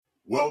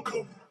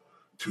Welcome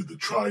to the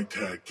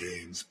TriTac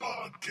Games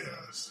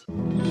Podcast.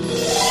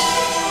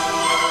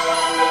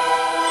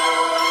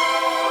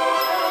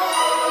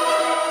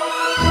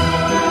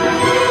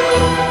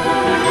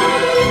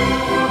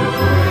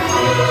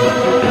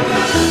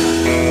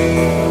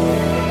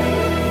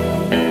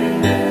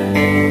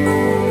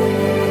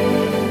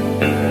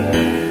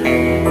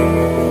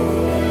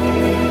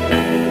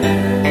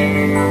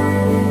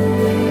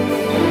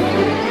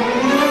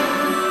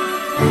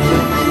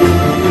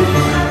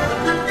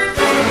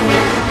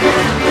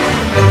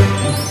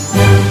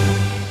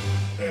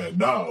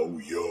 Now,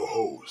 your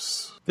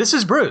hosts. This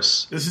is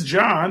Bruce. This is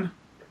John.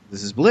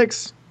 This is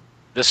Blix.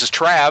 This is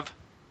Trav.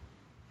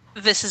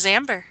 This is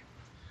Amber.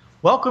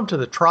 Welcome to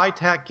the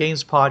TriTac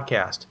Games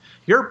Podcast,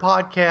 your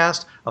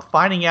podcast of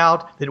finding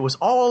out that it was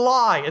all a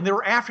lie and they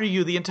were after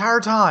you the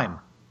entire time.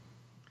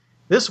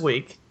 This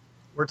week,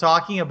 we're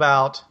talking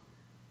about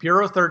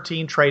Bureau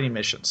 13 training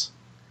missions.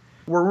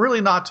 We're really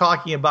not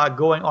talking about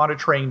going on a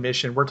training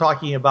mission. We're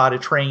talking about a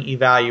training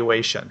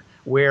evaluation,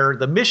 where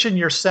the mission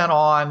you're sent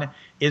on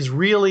is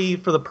really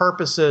for the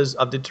purposes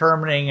of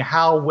determining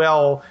how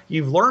well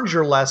you've learned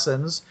your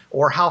lessons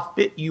or how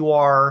fit you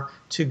are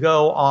to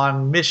go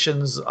on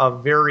missions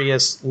of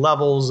various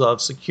levels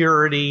of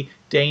security,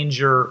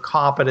 danger,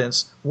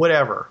 competence,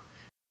 whatever.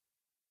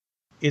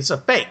 It's a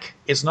fake.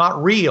 It's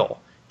not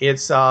real.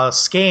 It's a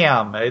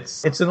scam.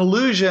 It's an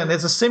illusion.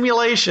 It's a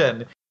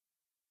simulation.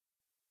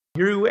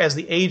 You, as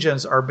the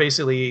agents, are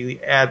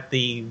basically at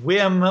the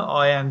whim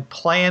and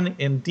plan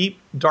in deep,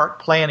 dark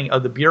planning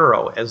of the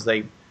Bureau as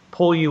they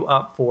pull you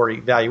up for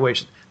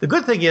evaluation. The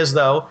good thing is,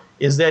 though,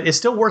 is that it's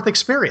still worth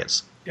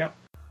experience. Yep.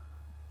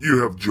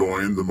 You have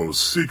joined the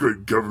most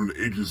secret government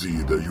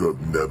agency that you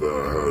have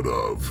never heard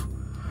of.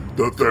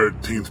 The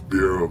 13th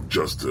Bureau of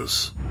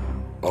Justice,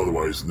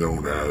 otherwise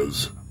known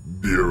as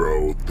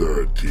Bureau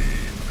 13.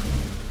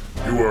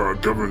 You are a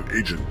government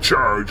agent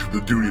charged with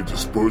the duty of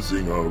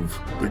disposing of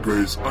the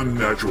greatest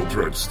unnatural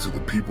threats to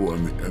the people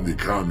and the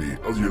economy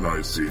of the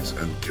United States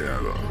and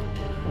Canada.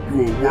 You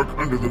will work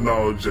under the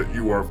knowledge that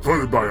you are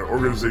funded by an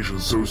organization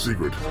so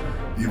secret,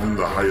 even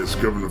the highest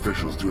government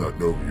officials do not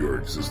know of your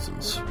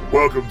existence.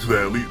 Welcome to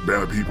the elite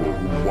band of people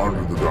who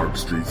wander the dark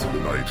streets of the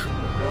night,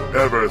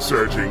 ever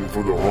searching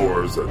for the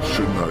horrors that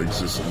should not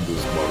exist in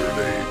this modern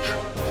age.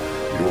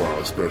 You are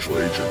a special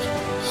agent,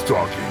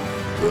 stalking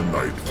the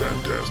Night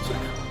Fantastic.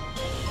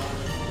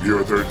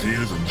 Bureau 13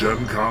 is a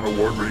Gen Con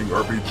award-winning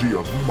RPG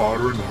of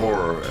modern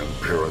horror and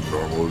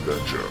paranormal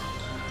adventure.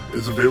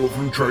 It's available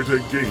from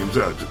TriTac Games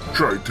at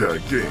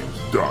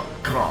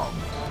TriTacGames.com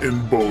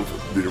in both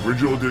the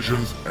original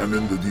editions and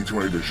in the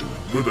D20 edition,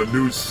 with a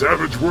new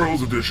Savage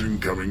Worlds edition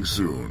coming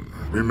soon.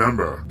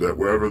 Remember that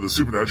wherever the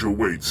supernatural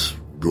waits,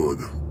 good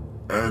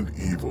and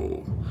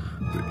evil,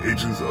 the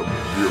agents of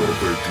Bureau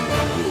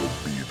 13 will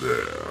be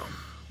there.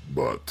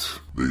 But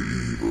the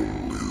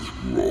evil is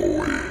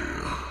growing.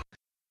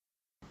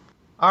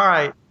 All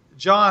right,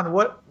 John,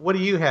 what do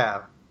you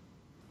have?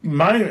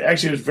 Mine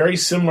actually was very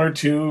similar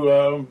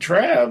to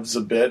Trav's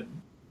a bit.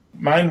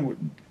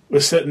 Mine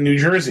was set in New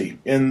Jersey,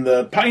 in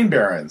the Pine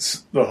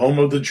Barrens, the home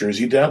of the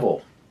Jersey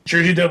Devil.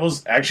 Jersey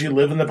Devils actually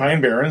live in the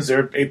Pine Barrens.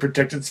 They're a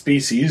protected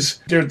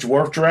species. They're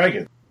dwarf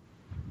dragon.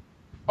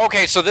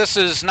 Okay, so this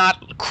is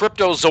not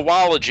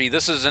cryptozoology.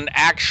 This is an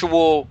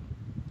actual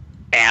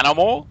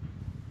animal?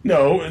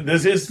 No,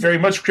 this is very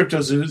much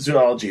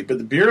cryptozoology, but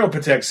the Bureau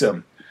protects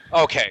them.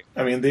 Okay.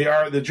 I mean, they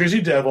are the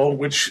Jersey Devil,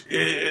 which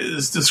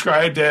is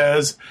described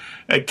as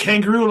a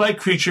kangaroo-like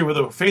creature with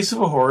the face of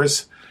a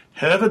horse,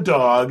 head of a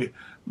dog,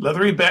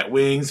 leathery bat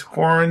wings,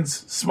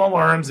 horns, small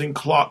arms, and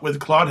with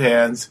clawed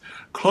hands,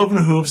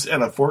 cloven hoofs,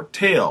 and a forked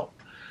tail.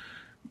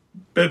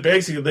 But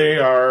basically, they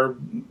are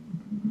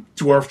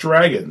dwarf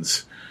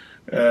dragons.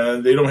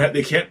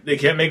 They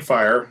can't make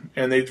fire,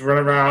 and they run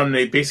around and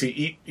they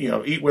basically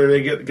eat where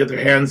they get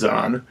their hands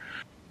on.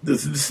 The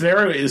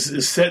scenario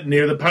is set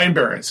near the Pine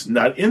Barrens,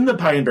 not in the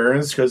Pine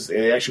Barrens, because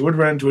they actually would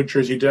run into a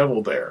Jersey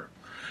Devil there.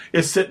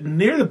 It's set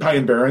near the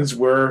Pine Barrens,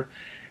 where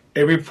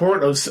a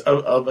report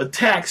of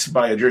attacks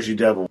by a Jersey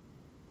Devil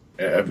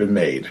have been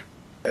made,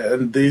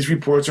 and these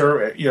reports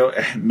are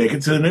make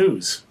it to the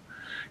news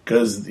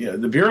because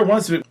the Bureau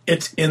wants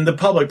it's in the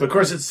public. But of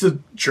course, it's the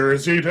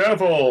Jersey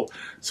Devil,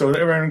 so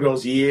everyone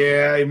goes,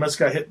 "Yeah, he must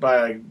got hit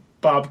by a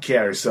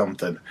bobcat or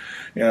something,"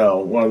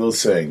 one of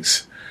those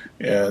things.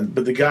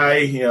 But the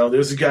guy,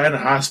 there's a guy in the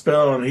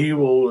hospital, and he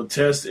will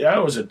attest, I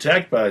was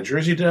attacked by a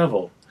Jersey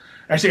Devil.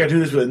 Actually, I do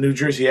this with a New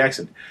Jersey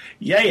accent.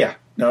 Yeah.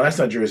 No, that's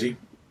not Jersey.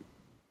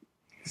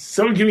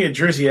 Someone give me a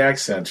Jersey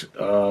accent.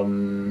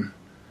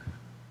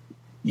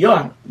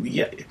 Yeah.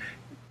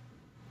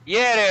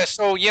 Yeah,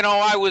 so,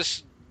 I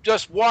was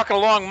just walking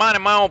along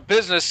minding my own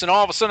business, and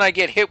all of a sudden I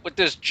get hit with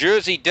this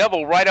Jersey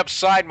Devil right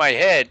upside my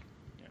head.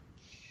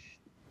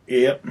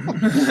 Yep.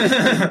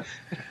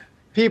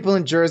 People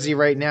in Jersey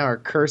right now are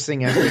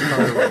cursing at the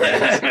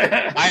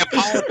I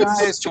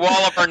apologize to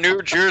all of our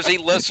New Jersey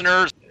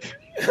listeners.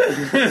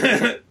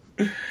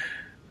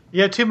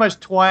 You had too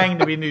much twang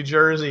to be New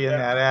Jersey in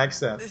that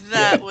accent.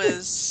 That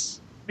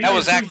was That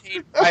was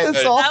actually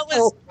That's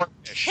awful. That was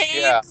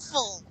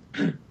painful.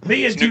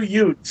 Me and 2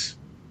 Utes.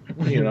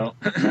 You know.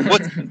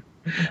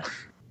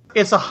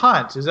 It's a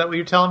hunt. Is that what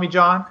you're telling me,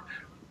 John?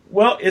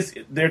 Well,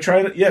 they're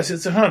trying to. Yes,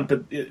 it's a hunt,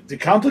 but to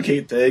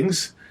complicate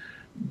things,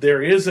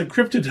 there is a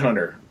cryptid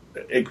hunter.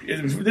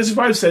 This is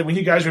why I said when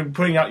you guys were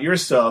putting out your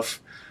stuff.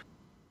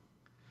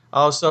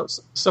 Oh,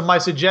 so my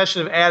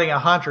suggestion of adding a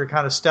hunter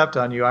kind of stepped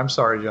on you. I'm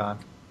sorry, John.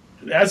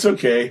 That's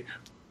okay.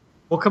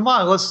 Well, come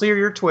on. Let's hear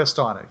your twist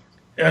on it.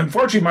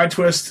 Unfortunately, my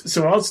twist,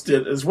 someone else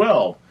did as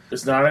well.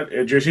 It's not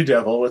a Jersey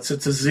Devil. It's a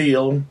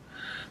Tazeel.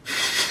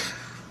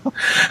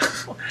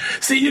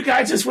 See, you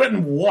guys just went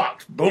and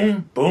walked.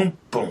 Boom, boom,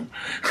 boom.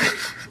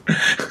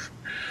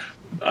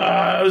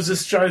 I was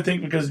just trying to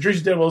think because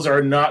Jersey Devils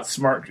are not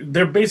smart.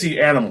 They're basically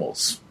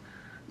animals.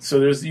 So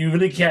you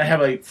really can't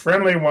have a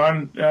friendly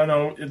one.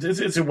 No,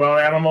 it's a wild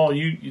animal.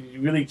 You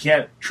really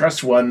can't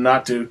trust one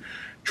not to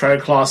try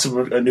to claw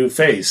a new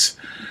face.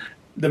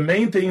 The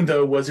main thing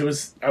though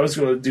was I was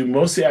going to do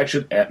most of the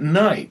action at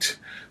night.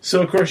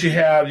 So of course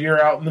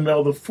you're out in the middle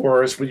of the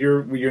forest with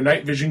your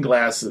night vision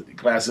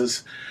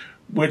glasses,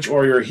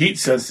 or your heat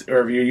sense,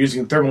 or if you're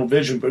using thermal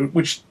vision, but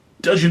which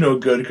does you no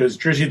good because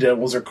Jersey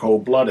Devils are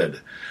cold-blooded.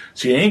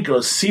 So you ain't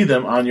going to see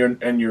them on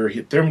your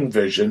thermal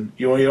vision.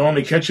 You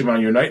only catch them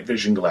on your night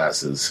vision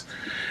glasses.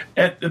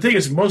 And the thing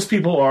is, most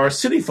people are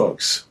city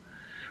folks.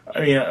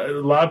 I mean, a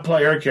lot of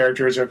player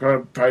characters are going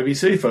to probably be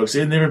city folks.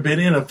 They've never been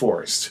in a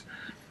forest.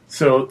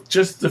 So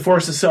just the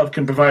forest itself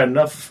can provide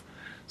enough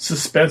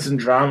suspense and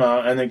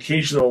drama and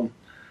occasional,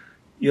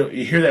 you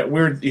hear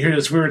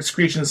this weird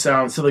screeching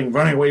sound, something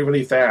running away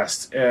really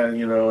fast,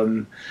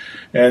 and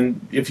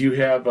if you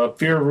have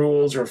fear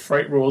rules or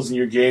fright rules in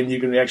your game, you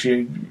can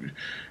actually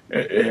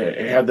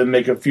have them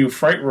make a few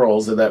fright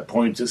rolls at that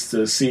point just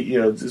to see,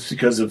 just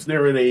because if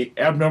they're in a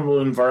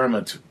abnormal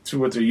environment to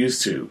what they're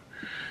used to.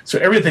 So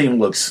everything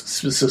looks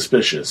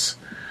suspicious.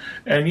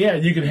 And yeah,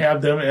 you can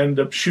have them end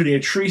up shooting a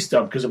tree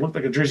stump because it looked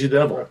like a Jersey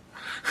Devil.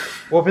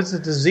 Well, if it's a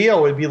Tazeel,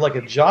 it would be like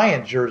a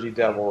giant Jersey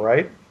Devil,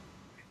 right?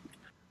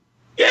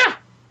 Yeah.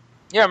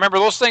 Yeah, remember,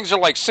 those things are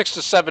like 6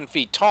 to 7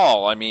 feet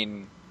tall. I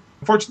mean...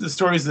 Unfortunately, the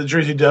story is the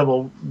Jersey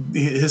Devil,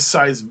 the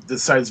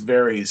size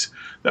varies.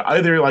 They're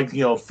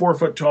either 4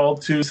 foot tall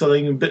to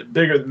something a bit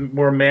bigger,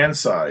 more man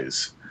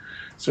size.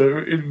 So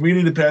it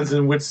really depends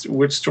on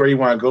which story you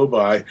want to go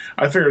by.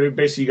 I figured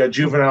basically you got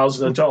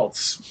juveniles and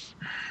adults.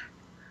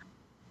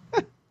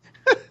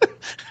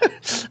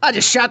 I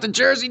just shot the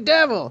Jersey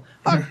Devil.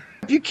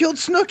 You killed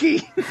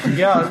Snooky.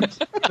 Yeah.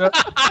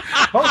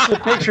 Most of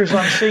the pictures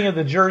I'm seeing of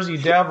the Jersey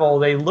Devil,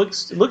 they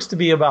looks to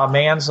be about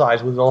man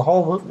size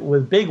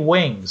with big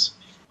wings.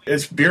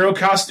 It's Bureau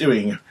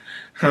costuming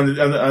on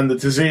the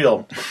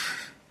Tazeel.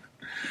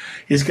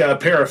 He's got a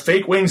pair of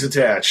fake wings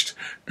attached.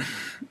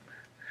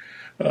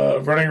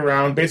 Running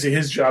around. Basically,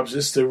 his job is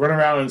just to run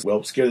around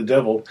and, scare the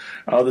devil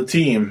out of the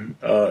team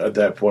at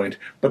that point.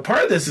 But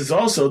part of this is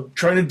also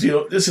trying to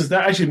deal... This is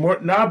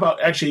not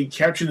about actually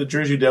capturing the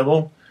Jersey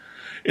Devil.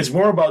 It's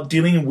more about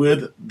dealing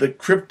with the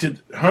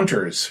cryptid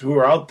hunters who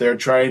are out there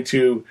trying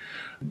to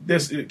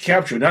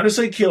capture, not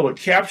necessarily kill, but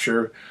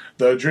capture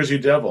the Jersey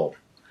Devil.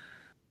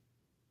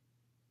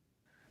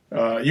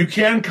 You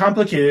can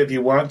complicate it if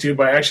you want to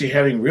by actually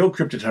having real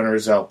cryptid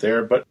hunters out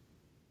there, but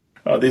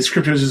these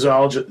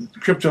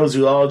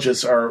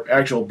cryptozoologists are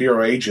actual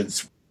Bureau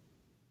agents,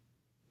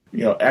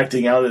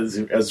 acting out as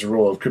the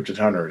role of cryptid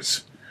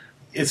hunters.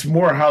 It's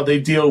more how they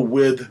deal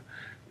with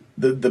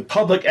the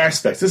public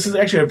aspects. This is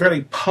actually a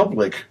very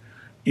public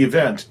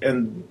event,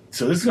 and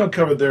so this is going to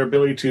cover their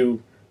ability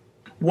to,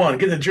 one,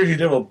 get the Jersey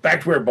Devil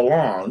back to where it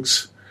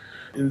belongs,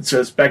 and so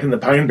it's back in the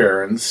Pine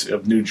Barrens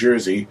of New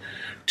Jersey.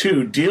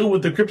 Two, deal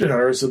with the cryptid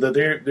hunters so that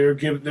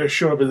they're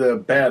shown up in a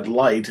bad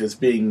light as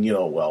being,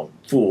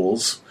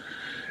 fools.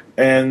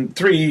 And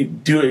three,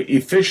 do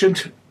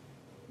efficient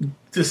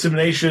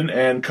dissemination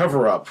and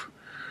cover up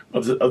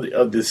of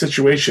the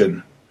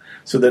situation,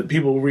 so that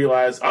people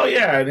realize, oh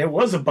yeah, and it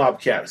was a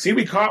bobcat. See,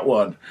 we caught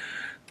one.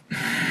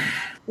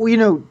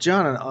 Well,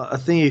 John, a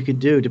thing you could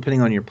do,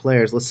 depending on your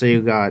players. Let's say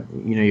you got,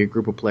 your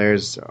group of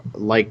players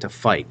like to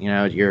fight. You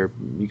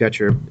got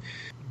a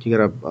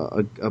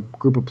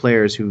group of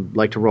players who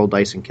like to roll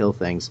dice and kill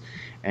things,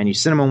 and you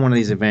send them on one of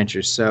these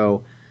adventures.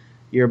 So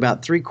you're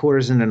about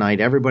 3/4 into the night.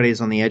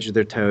 Everybody's on the edge of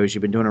their toes.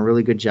 You've been doing a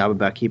really good job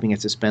about keeping it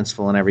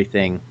suspenseful and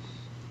everything.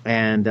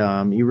 And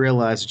you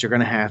realize that you're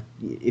going to have,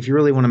 if you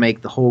really want to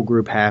make the whole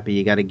group happy,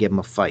 you got to give them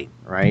a fight,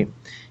 right?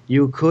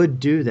 You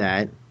could do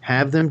that,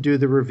 have them do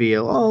the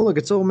reveal. Oh, look,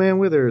 it's Old Man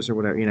Withers or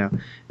whatever,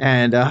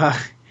 And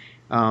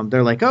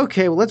they're like,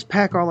 okay, well, let's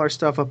pack all our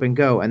stuff up and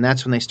go. And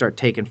that's when they start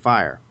taking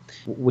fire.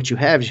 What you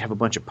have is a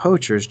bunch of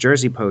poachers,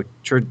 Jersey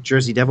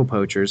Devil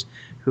poachers,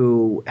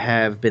 who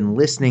have been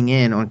listening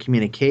in on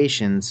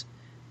communications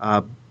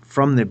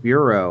from the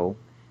Bureau,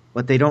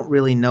 but they don't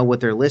really know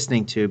what they're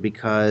listening to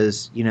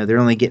because, they're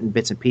only getting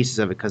bits and pieces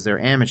of it because they're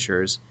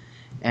amateurs,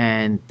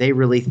 and they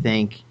really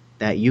think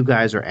that you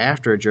guys are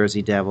after a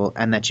Jersey Devil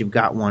and that you've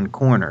got one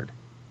cornered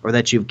or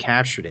that you've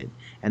captured it.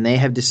 And they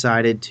have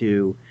decided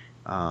to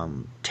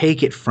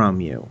take it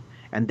from you.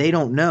 And they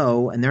don't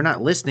know, and they're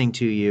not listening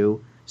to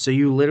you, so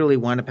you literally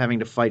wind up having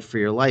to fight for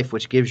your life,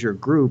 which gives your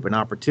group an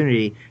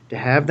opportunity to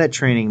have that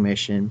training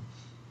mission,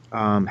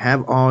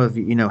 have all of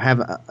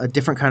have a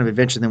different kind of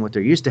adventure than what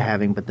they're used to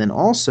having, but then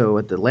also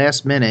at the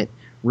last minute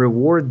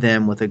reward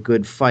them with a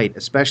good fight,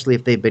 especially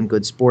if they've been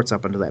good sports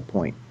up until that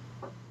point.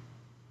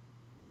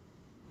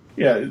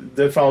 Yeah,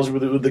 that follows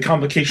with the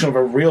complication of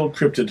a real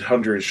cryptid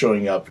hunter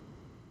showing up,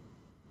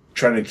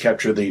 trying to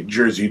capture the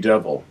Jersey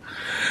Devil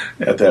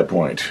at that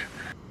point.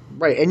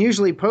 Right, and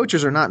usually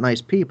poachers are not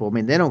nice people. I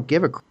mean, they don't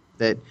give a crap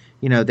that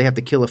they have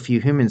to kill a few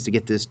humans to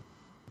get this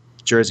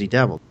Jersey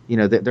Devil.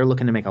 They're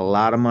looking to make a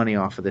lot of money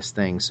off of this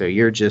thing, so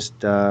you're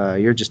just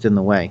in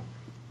the way.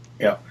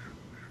 Yeah,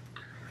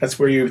 that's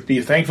where you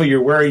be thankful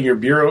you're wearing your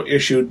Bureau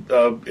issued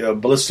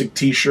ballistic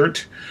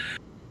T-shirt.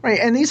 Right,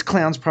 and these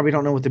clowns probably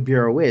don't know what the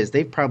Bureau is.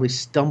 They've probably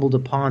stumbled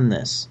upon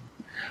this.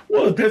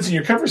 Well, it depends on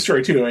your cover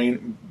story, too. I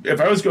mean,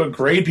 if I was going to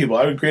grade people,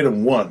 I would grade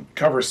them 1,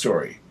 cover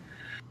story.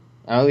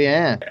 Oh,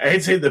 yeah.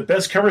 I'd say the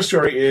best cover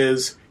story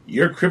is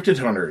Your Cryptid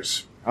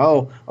Hunters.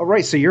 Oh,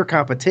 right, so you're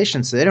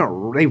competition, so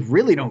they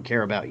really don't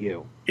care about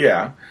you.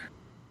 Yeah.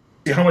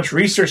 See how much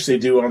research they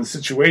do on the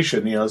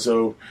situation,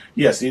 so,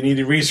 yes, you need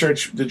to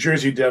research the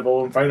Jersey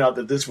Devil and find out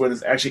that this one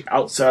is actually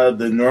outside of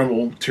the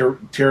normal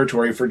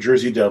territory for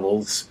Jersey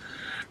Devils.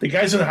 The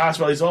guy's in the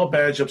hospital, he's all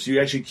bandaged up, so you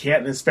actually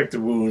can't inspect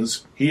the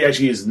wounds. He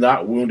actually is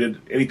not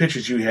wounded. Any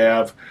pictures you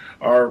have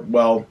are,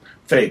 well,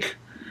 fake.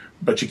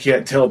 But you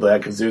can't tell that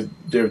because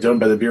they're done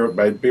by the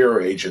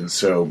Bureau agents,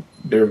 so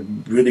they're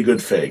really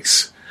good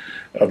fakes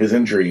of his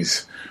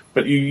injuries.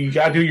 But you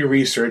got to do your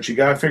research. You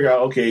got to figure out,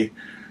 okay,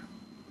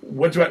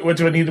 what do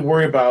I need to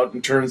worry about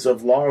in terms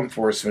of law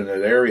enforcement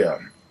in that area?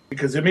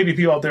 Because there may be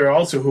people out there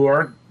also who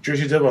aren't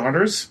Jersey Devil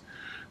hunters.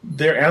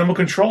 They're animal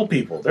control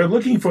people. They're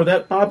looking for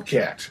that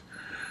bobcat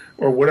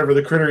or whatever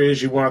the critter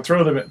is you want to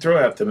throw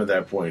at them at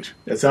that point.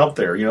 It's out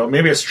there.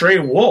 Maybe a stray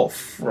wolf,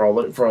 for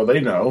all they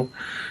know,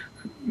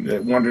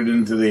 that wandered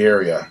into the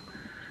area.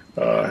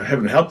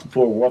 Heaven help the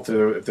poor wolf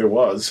if there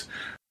was.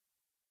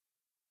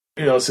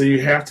 So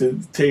you have to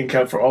take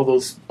account for all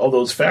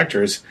those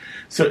factors.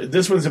 So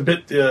this one's a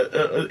bit.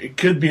 It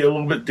could be a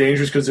little bit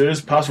dangerous because there is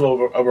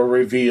possible of a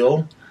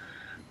reveal.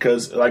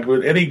 Because like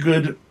with any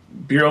good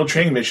Bureau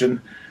training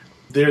mission,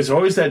 there's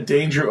always that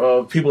danger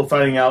of people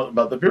finding out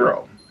about the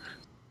Bureau.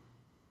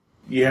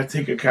 You have to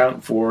take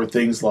account for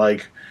things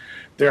like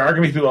there are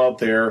going to be people out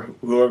there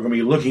who are going to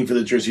be looking for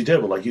the Jersey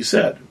Devil, like you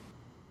said.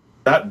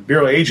 Not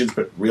Bureau agents,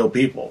 but real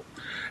people.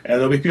 And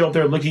there'll be people out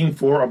there looking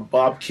for a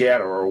bobcat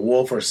or a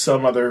wolf or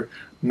some other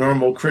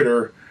normal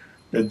critter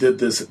that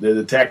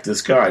attacked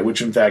this guy,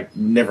 which in fact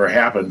never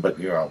happened, but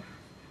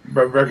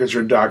records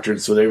are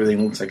doctored, so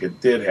everything looks like it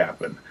did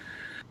happen.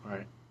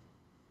 Right.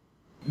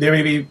 There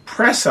may be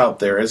press out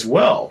there as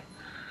well,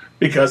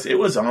 because it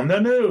was on the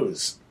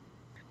news.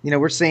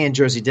 We're saying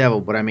Jersey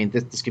Devil, but I mean,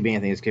 this could be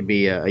anything. This could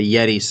be a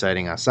Yeti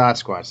sighting, a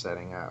Sasquatch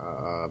sighting.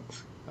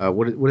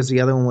 What is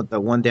the other one? With the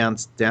one down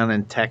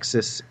in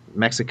Texas,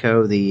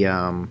 Mexico? The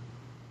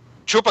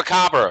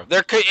Chupacabra.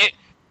 There could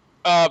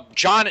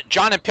John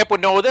and Pip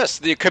would know this.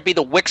 There could be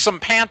the Wixom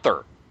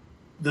Panther,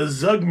 the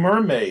Zug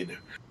Mermaid,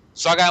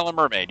 Zug Island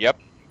Mermaid.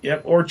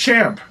 Yep. Or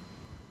Champ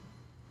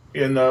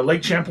in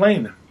Lake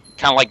Champlain.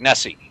 Kind of like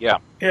Nessie. Yeah.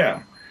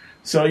 Yeah.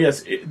 So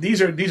yes, these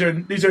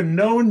are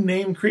known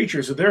named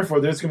creatures, so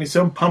therefore there's going to be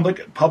some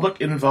public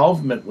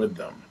involvement with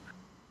them.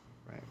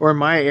 Right. Or in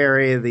my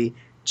area, the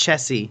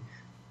Chessie.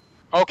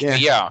 Okay,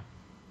 yeah.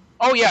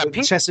 Oh yeah,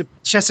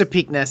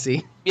 Chesapeake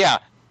Nessie. Yeah.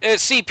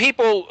 See,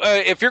 people,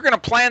 if you're going to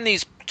plan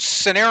these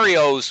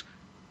scenarios,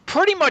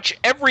 pretty much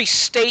every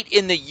state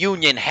in the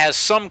Union has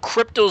some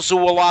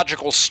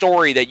cryptozoological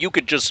story that you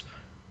could just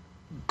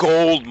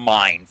gold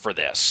mine for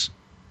this.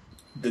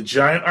 The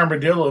giant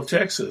armadillo of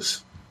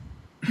Texas.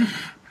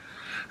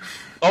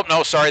 Oh,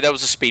 no, sorry, that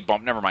was a speed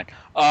bump. Never mind.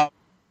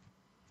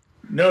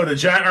 No, the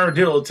giant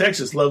armadillo of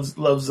Texas loves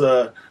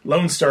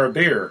Lone Star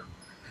beer.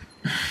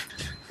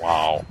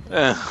 Wow.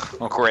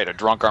 Oh, great, a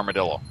drunk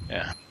armadillo.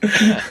 Yeah.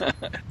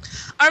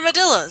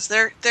 Armadillos,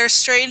 they're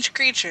strange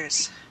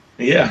creatures.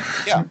 Yeah.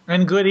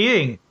 And good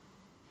eating.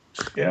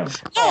 Yeah.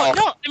 No,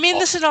 I mean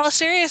this in all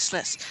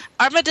seriousness.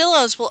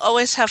 Armadillos will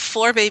always have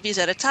 4 babies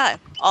at a time.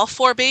 All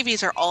 4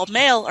 babies are all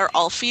male or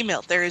all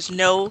female. There is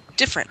no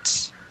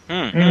difference.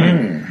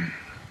 Mm.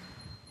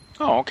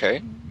 Oh,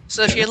 okay.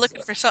 So if you're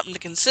looking for something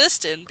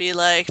consistent, be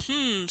like,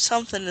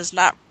 something is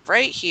not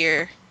right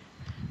here.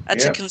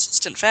 That's a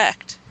consistent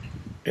fact.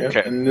 Yeah.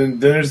 Okay. And then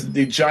there's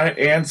the giant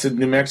ants in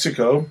New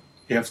Mexico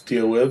you have to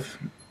deal with.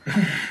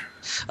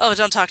 Oh,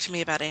 don't talk to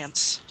me about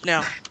ants.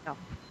 No.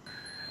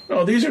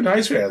 No, these are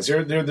nice ants.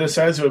 They're the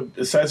size of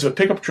a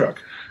pickup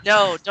truck.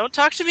 No, don't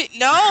talk to me.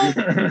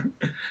 No.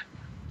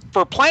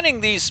 For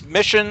planning these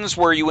missions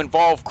where you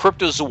involve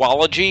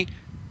cryptozoology,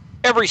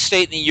 every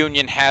state in the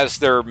Union has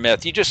their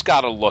myth. You just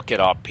got to look it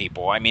up,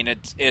 people. I mean,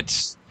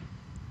 it's.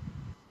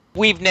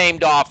 We've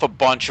named off a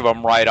bunch of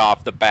them right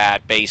off the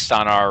bat based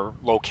on our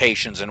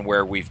locations and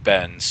where we've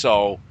been.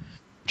 So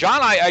John,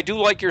 I do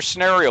like your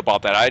scenario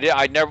about that.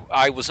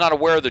 I was not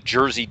aware of the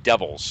Jersey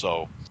Devils.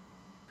 So,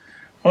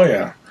 Oh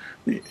yeah,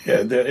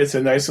 it's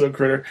a nice little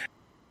critter.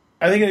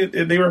 I think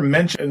they were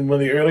mentioned in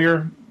one of the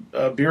earlier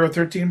Bureau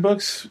 13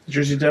 books,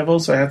 Jersey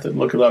Devils. I have to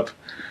look it up.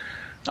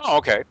 oh,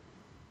 okay.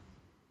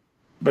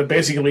 But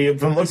basically,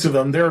 from the looks of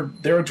them, they're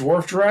a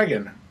dwarf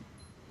dragon.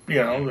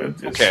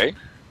 It's Okay.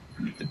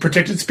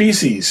 protected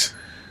species.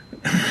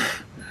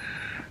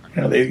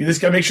 They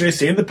just got to make sure they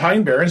stay in the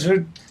Pine Barrens.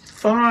 They're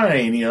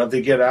fine. If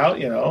they get out,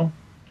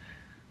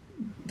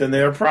 then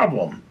they're a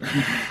problem.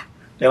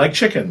 They like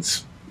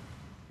chickens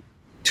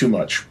too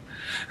much.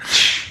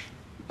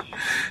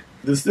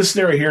 This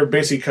scenario here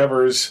basically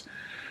covers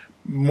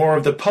more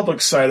of the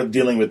public side of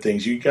dealing with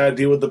things. You got to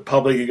deal with the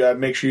public. You got to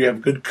make sure you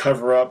have good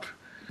cover up.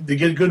 To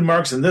get good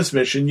marks in this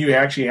mission, you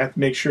actually have to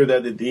make sure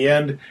that at the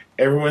end,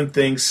 everyone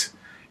thinks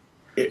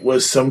it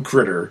was some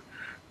critter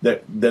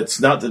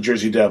that's not the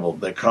Jersey Devil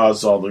that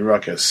caused all the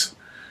ruckus.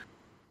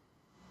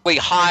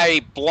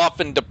 High bluff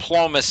and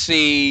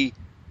diplomacy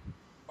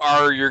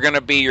are going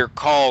to be your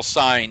call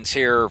signs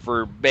here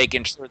for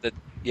making sure that,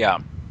 yeah.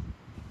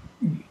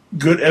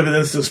 Good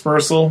evidence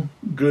dispersal,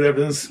 good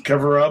evidence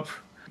cover up,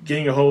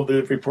 getting a hold of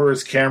the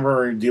reporter's camera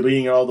or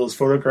deleting all those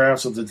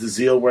photographs of the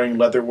Tazeel wearing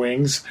leather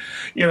wings,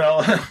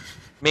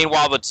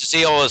 Meanwhile, the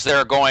Tazeel is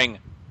there going,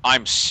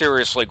 I'm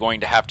seriously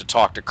going to have to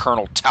talk to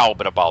Colonel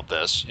Talbot about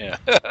this. Yeah.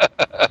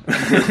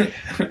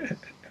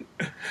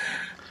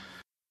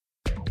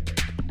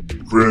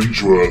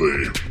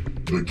 Fringeworthy,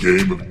 the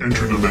game of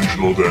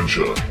interdimensional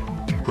adventure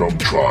from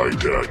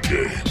TriTac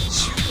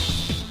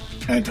Games.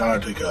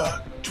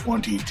 Antarctica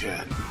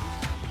 2010.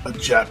 A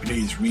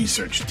Japanese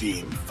research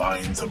team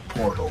finds a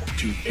portal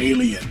to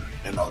alien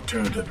and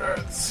alternative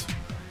Earths.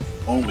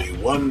 Only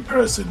one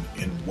person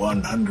in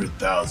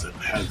 100,000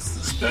 has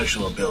the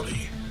special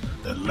ability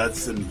that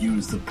lets them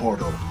use the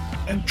portal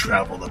and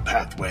travel the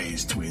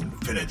pathways to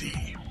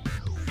infinity.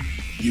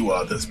 You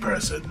are this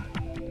person.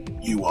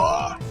 You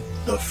are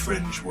the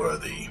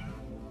Fringeworthy.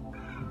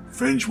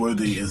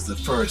 Fringeworthy is the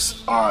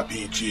first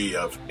RPG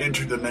of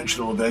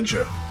interdimensional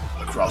adventure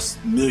across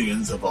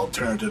millions of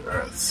alternative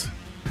Earths.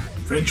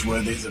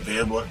 Fringeworthy is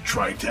available at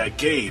TriTac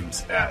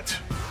Games at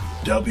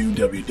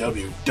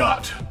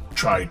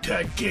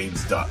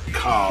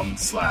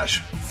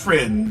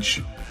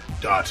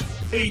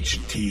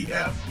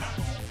www.tritacgames.com/fringe.htm.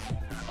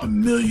 A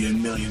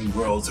million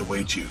worlds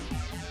await you.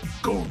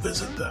 Go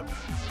visit them.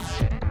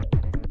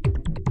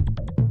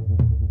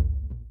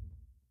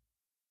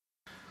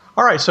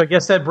 All right, so I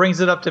guess that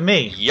brings it up to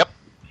me. Yep.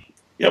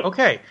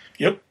 Okay.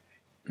 Yep.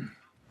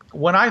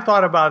 When I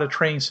thought about a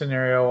training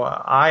scenario,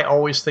 I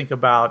always think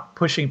about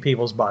pushing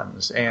people's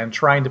buttons and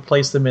trying to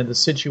place them into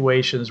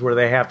situations where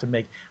they have to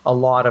make a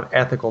lot of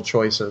ethical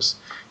choices.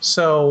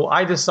 So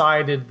I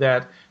decided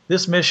that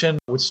this mission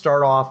would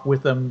start off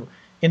with them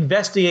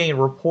investigating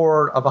a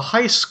report of a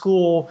high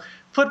school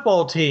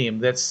football team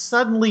that's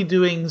suddenly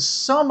doing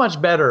so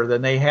much better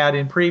than they had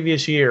in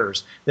previous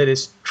years that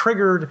it's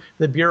triggered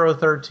the Bureau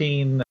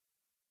 13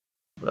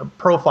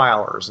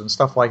 profilers and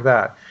stuff like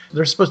that.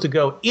 They're supposed to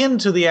go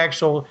into the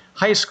actual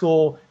high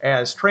school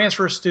as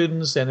transfer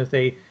students, and if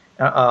they,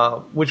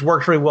 which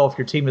works really well if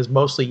your team is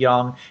mostly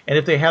young, and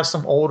if they have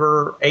some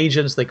older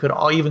agents, they could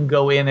all even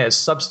go in as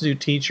substitute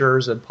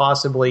teachers and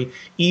possibly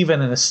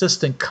even an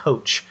assistant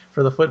coach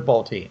for the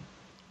football team.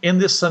 In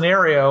this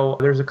scenario,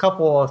 there's a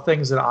couple of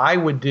things that I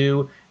would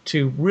do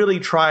to really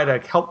try to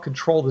help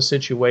control the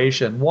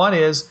situation. One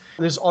is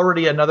there's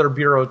already another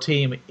Bureau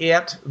team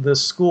at the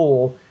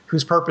school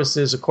whose purpose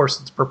is, of course,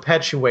 to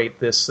perpetuate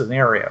this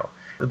scenario.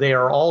 They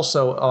are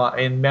also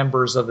in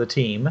members of the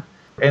team,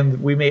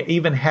 and we may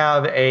even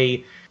have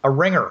a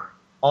ringer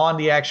on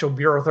the actual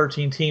Bureau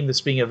 13 team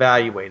that's being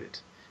evaluated,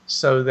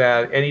 so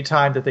that any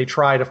time that they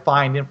try to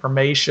find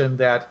information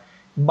that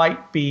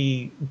might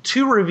be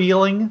too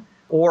revealing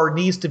or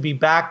needs to be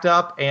backed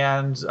up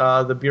and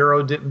the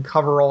Bureau didn't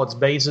cover all its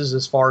bases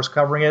as far as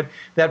covering it,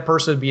 that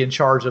person would be in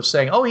charge of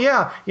saying, oh,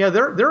 yeah,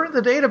 they're in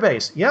the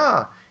database.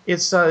 Yeah,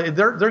 it's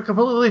they're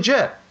completely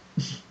legit.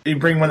 You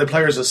bring one of the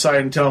players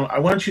aside and tell them, I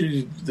want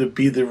you to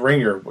be the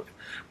ringer.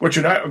 What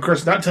you're not, of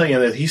course, not telling him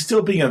that he's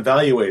still being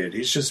evaluated.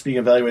 He's just being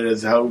evaluated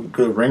as how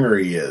good a ringer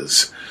he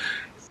is.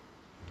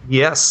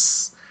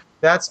 Yes,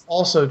 that's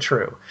also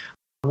true.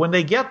 When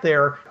they get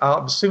there,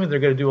 I'm assuming they're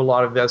going to do a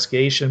lot of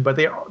investigation, but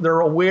they're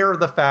aware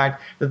of the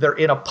fact that they're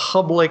in a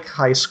public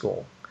high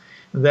school,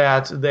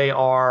 that they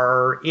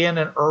are in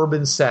an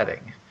urban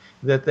setting,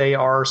 that they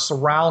are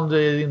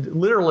surrounded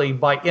literally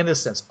by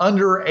innocents,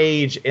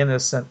 underage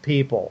innocent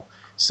people.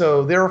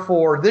 So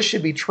therefore, this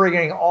should be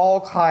triggering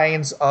all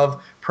kinds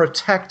of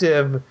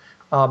protective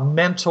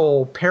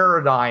mental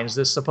paradigms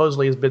that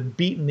supposedly has been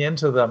beaten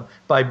into them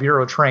by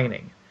Bureau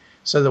training.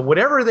 So that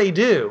whatever they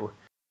do,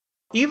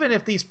 even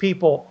if these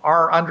people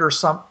are under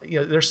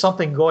there's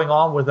something going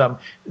on with them,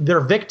 they're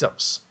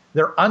victims.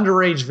 They're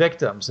underage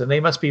victims, and they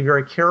must be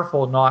very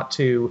careful not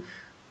to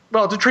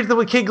treat them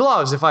with kid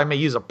gloves, if I may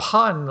use a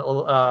pun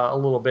a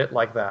little bit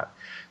like that.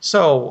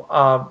 So,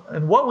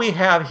 and what we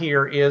have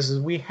here is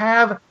we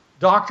have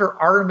Dr.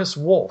 Artemis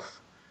Wolf,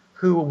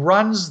 who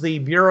runs the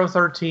Bureau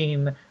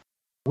 13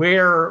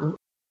 Ware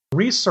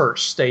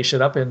research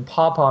station up in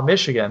Paw Paw,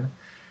 Michigan.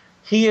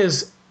 He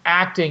is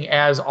acting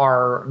as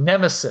our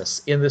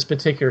nemesis in this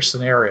particular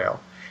scenario.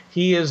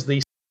 He is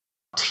the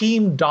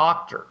team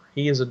doctor.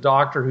 He is a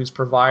doctor who's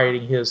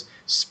providing his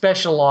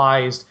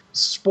specialized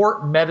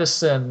sport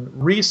medicine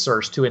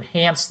research to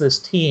enhance this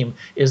team,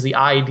 is the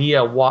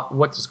idea of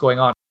what is going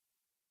on.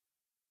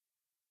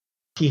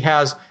 He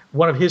has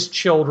one of his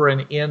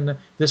children in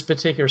this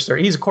particular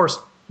story. He's, of course,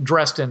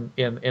 dressed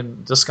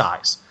in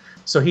disguise.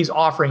 So he's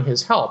offering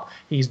his help.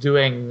 He's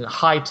doing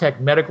high-tech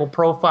medical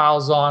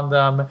profiles on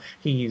them.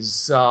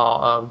 He's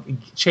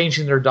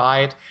changing their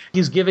diet.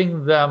 He's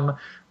giving them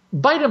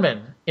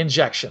vitamin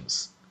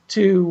injections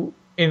to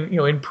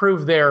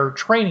improve their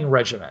training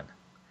regimen.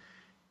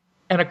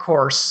 And, of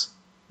course,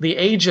 the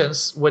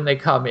agents, when they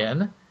come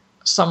in,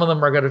 some of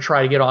them are going to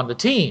try to get on the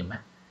team.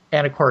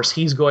 And, of course,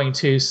 he's going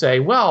to say,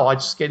 well, I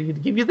just get to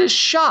give you this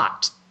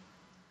shot.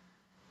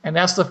 And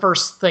that's the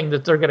first thing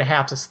that they're going to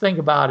have to think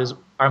about is,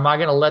 am I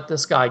going to let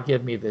this guy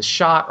give me this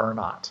shot or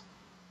not?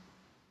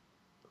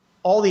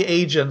 All the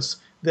agents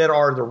that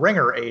are the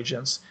ringer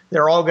agents,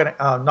 they're all going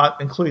to,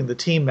 not including the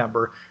team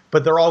member,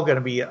 but they're all going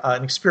to be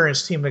an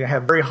experienced team. They're going to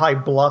have very high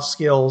bluff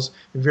skills,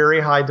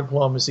 very high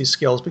diplomacy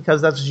skills, because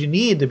that's what you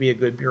need to be a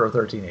good Bureau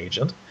 13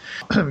 agent.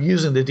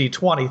 Using the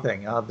D20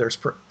 thing,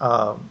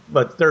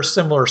 but there's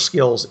similar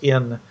skills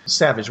in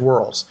Savage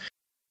Worlds,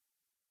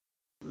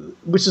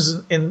 which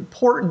is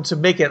important to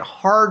make it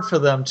hard for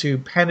them to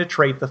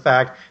penetrate the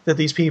fact that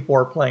these people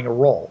are playing a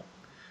role.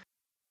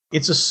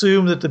 It's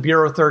assumed that the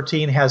Bureau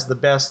 13 has the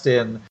best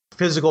in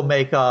physical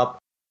makeup.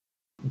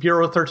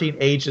 Bureau 13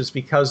 agents,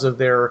 because of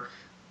their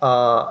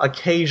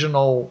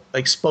occasional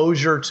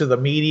exposure to the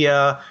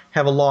media,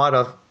 have a lot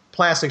of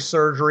plastic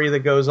surgery that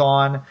goes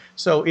on.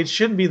 So it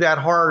shouldn't be that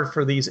hard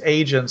for these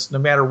agents, no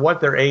matter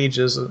what their age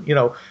is,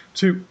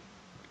 to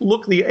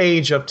look the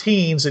age of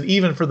teens, and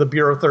even for the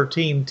Bureau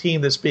 13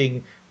 team that's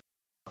being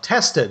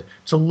tested,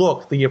 to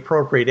look the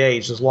appropriate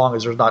age, as long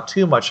as there's not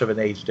too much of an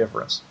age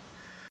difference.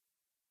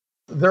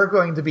 They're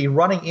going to be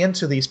running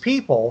into these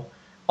people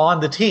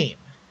on the team.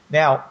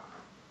 Now,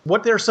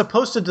 what they're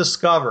supposed to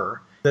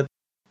discover, that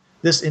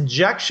this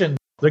injection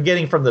they're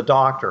getting from the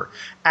doctor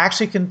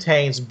actually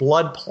contains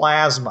blood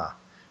plasma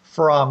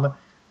from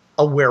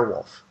a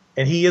werewolf.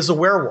 And he is a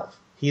werewolf.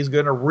 He's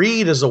going to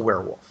read as a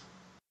werewolf.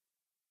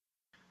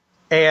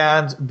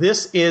 And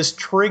this is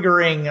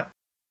triggering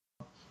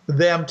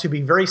them to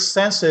be very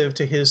sensitive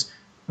to his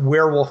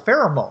werewolf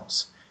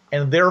pheromones,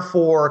 and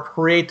therefore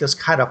create this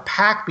kind of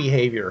pack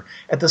behavior,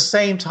 at the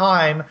same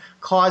time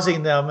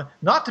causing them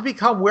not to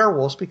become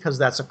werewolves, because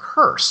that's a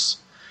curse.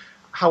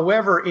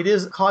 However, it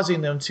is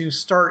causing them to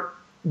start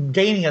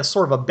gaining a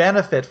sort of a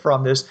benefit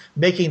from this,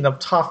 making them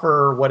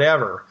tougher or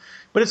whatever.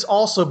 But it's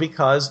also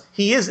because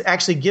he is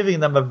actually giving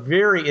them a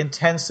very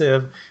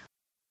intensive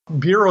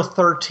Bureau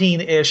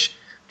 13-ish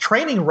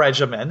training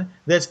regimen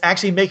that's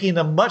actually making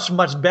them much,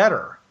 much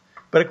better.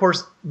 But of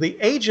course, the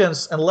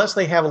agents, unless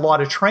they have a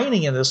lot of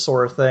training in this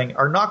sort of thing,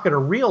 are not going to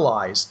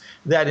realize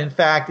that, in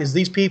fact,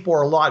 these people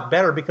are a lot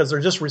better because they're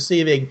just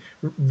receiving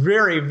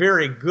very,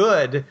 very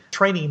good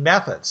training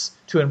methods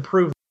to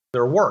improve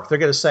their work. They're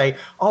going to say,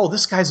 oh,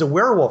 this guy's a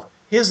werewolf.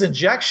 His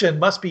injection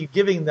must be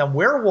giving them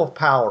werewolf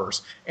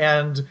powers.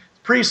 And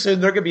pretty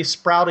soon they're going to be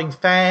sprouting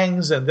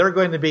fangs, and they're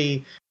going to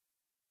be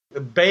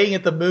baying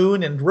at the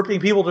moon and ripping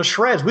people to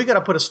shreds. We got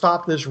to put a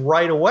stop to this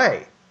right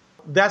away.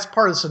 That's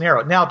part of the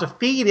scenario. Now, to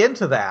feed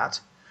into that,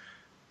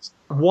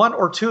 one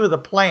or two of the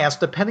plants,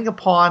 depending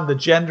upon the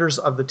genders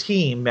of the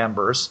team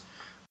members,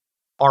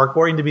 are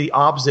going to be the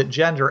opposite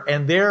gender,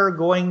 and they're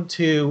going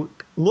to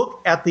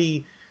look at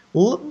the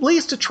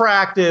least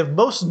attractive,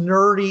 most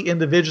nerdy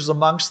individuals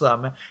amongst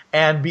them,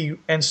 and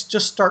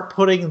just start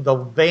putting the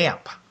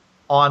vamp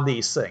on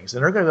these things.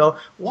 And they're going to go,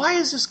 why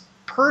is this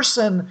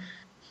person,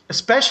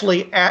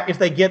 especially if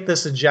they get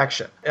this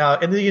injection?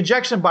 And the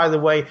injection, by the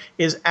way,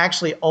 is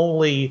actually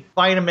only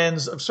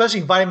vitamins,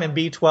 especially vitamin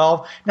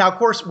B12. Now, of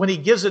course, when he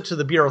gives it to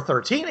the Bureau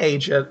 13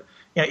 agent,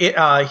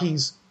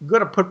 he's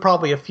going to put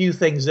probably a few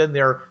things in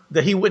there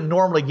that he wouldn't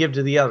normally give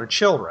to the other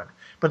children.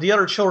 But the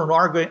other children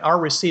are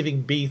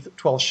receiving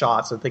B12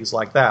 shots and things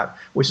like that,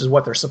 which is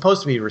what they're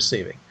supposed to be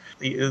receiving.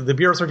 The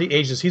Bureau 13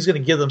 agents, he's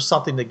going to give them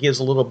something that gives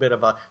a little bit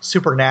of a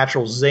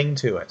supernatural zing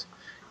to it.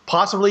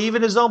 Possibly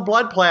even his own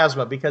blood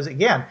plasma, because,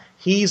 again,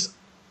 he's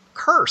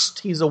cursed.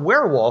 He's a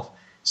werewolf.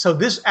 So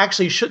this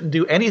actually shouldn't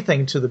do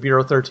anything to the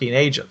Bureau 13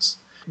 agents.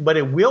 But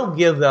it will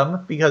give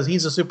them, because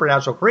he's a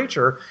supernatural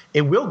creature,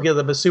 it will give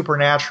them a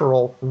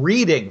supernatural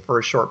reading for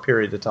a short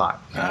period of time.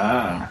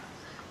 Ah.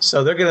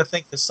 So they're going to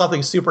think that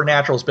something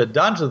supernatural has been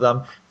done to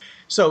them.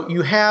 So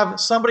you have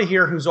somebody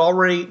here who's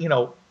already,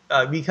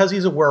 because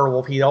he's a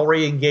werewolf, he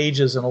already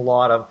engages in a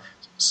lot of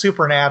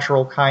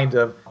supernatural kind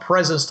of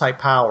presence-type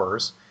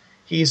powers.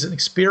 He's an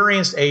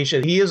experienced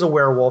agent. He is a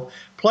werewolf.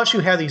 Plus you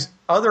have these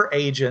other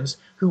agents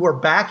who are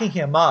backing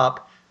him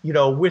up,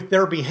 with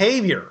their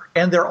behavior.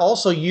 And they're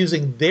also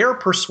using their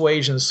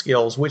persuasion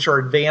skills, which are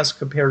advanced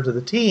compared to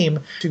the team,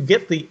 to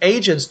get the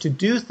agents to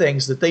do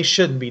things that they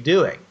shouldn't be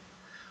doing.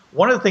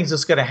 One of the things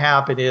that's going to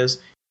happen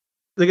is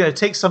they're going to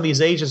take some of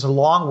these agents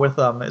along with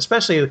them,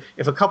 especially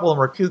if a couple of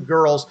them are cute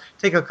girls,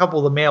 take a couple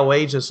of the male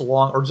agents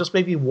along, or just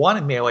maybe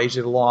one male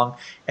agent along,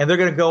 and they're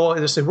going to go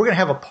and say, we're going to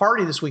have a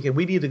party this weekend.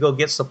 We need to go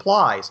get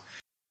supplies.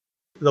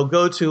 They'll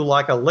go to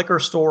like a liquor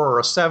store or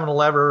a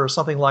 7-Eleven or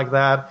something like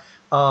that,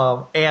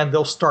 and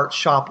they'll start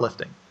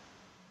shoplifting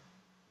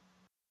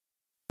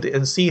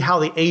and see how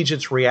the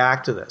agents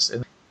react to this.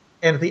 And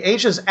if the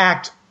agents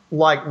act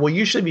like, well,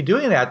 you should be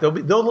doing that,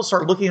 they'll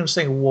start looking at them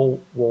saying,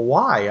 well,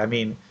 why? I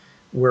mean,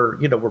 we're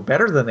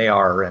better than they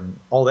are and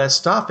all that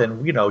stuff.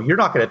 And, you're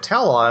not going to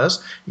tell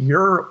us,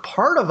 you're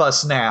part of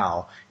us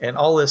now, and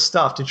all this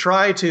stuff to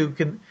try to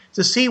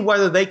see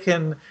whether they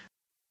can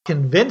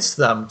convince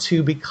them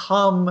to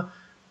become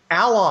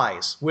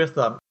allies with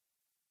them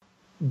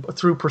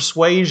through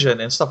persuasion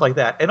and stuff like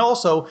that. And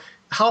also,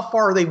 how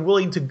far are they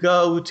willing to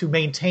go to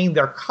maintain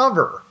their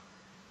cover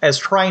as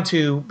trying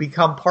to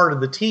become part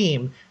of the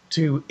team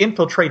to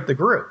infiltrate the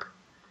group?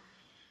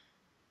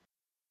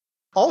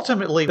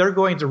 Ultimately, they're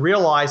going to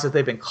realize that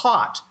they've been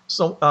caught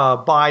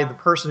by the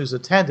person who's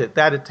attendant.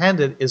 That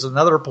attendant is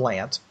another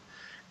plant,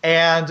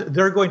 and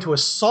they're going to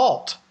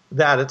assault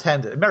that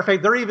attendant. As a matter of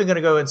fact, they're even going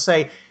to go and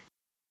say,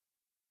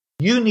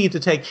 you need to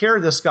take care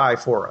of this guy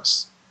for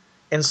us,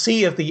 and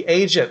see if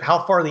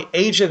how far the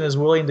agent is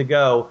willing to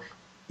go,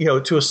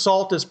 to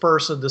assault this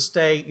person, to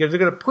stay. They're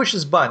going to push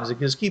his buttons and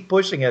just keep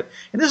pushing it.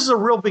 And this is a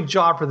real big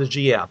job for the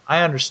GM.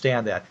 I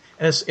understand that.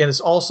 And it's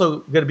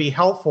also going to be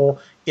helpful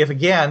if,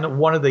 again,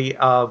 one of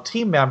the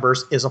team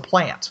members is a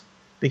plant,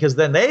 because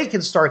then they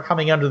can start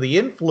coming under the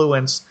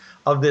influence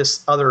of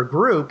this other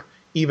group,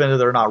 even though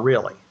they're not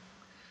really.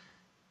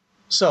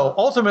 So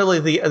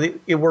ultimately,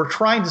 we're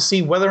trying to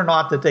see whether or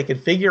not that they can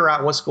figure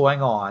out what's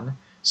going on,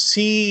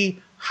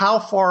 see how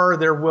far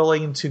they're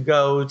willing to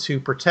go to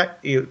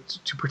protect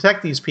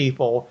these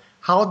people,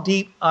 how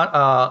deep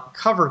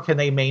cover can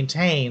they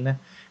maintain,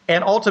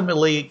 and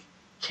ultimately,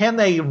 can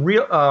they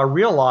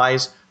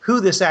realize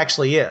who this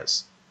actually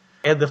is?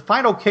 And the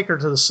final kicker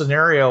to the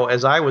scenario,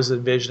 as I was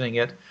envisioning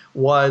it,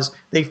 was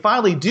they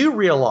finally do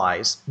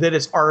realize that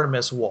it's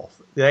Artemis Wolf.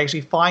 They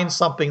actually find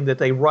something that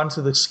they run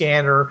to the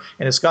scanner,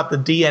 and it's got the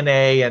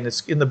DNA, and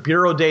it's in the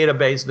Bureau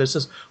database, and it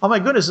says, oh my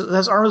goodness,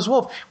 that's Artemis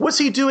Wolf. What's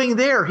he doing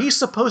there? He's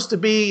supposed to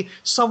be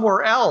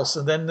somewhere else.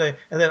 And then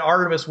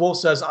Artemis Wolf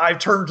says, I've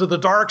turned to the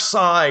dark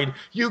side.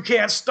 You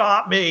can't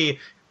stop me.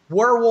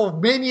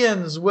 Werewolf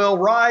minions will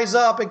rise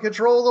up and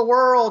control the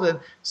world, and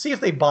see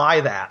if they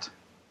buy that.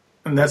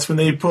 And that's when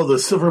they pull the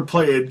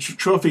silver-plated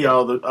trophy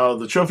out of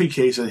the trophy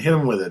case and hit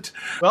him with it.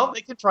 Well,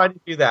 they can try to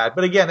do that.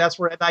 But again, that's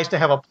where it's nice to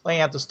have a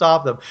plan to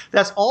stop them.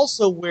 That's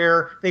also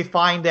where they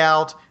find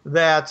out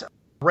that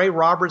Ray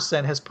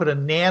Robertson has put a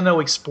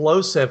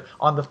nano-explosive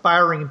on the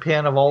firing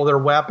pin of all their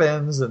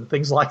weapons and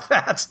things like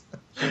that,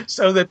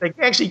 so that they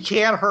actually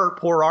can't hurt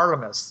poor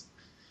Artemis.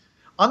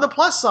 On the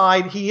plus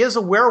side, he is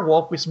a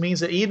werewolf, which means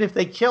that even if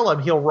they kill him,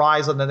 he'll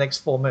rise on the next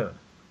full moon.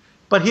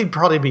 But he'd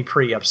probably be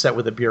pretty upset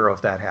with the Bureau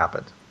if that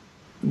happened.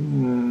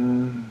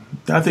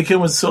 I think it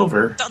was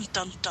silver. Dun,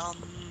 dun, dun.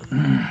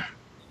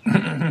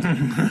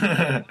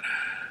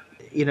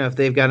 If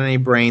they've got any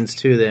brains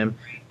to them,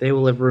 they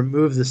will have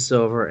removed the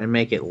silver and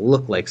make it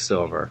look like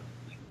silver.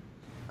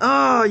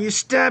 Oh, you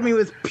stabbed me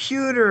with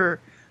pewter.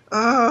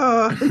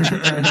 Oh.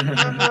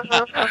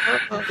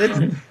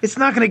 It's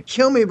not going to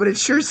kill me, but it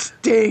sure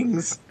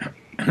stings.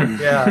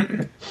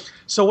 Yeah.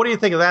 So what do you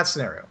think of that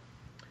scenario?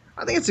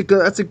 I think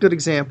that's a good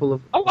example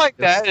of. I like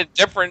that. A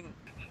different.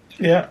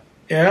 Yeah.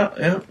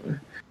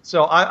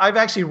 So I've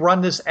actually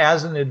run this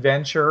as an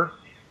adventure.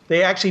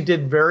 They actually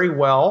did very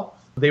well.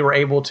 They were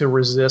able to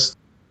resist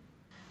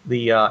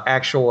the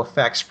actual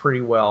effects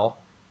pretty well.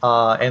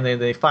 And then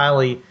they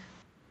finally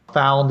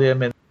found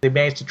him, and they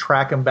managed to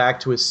track him back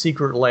to his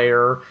secret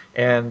lair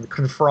and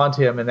confront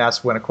him. And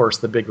that's when, of course,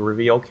 the big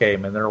reveal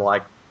came. And they're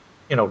like,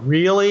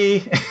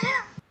 really?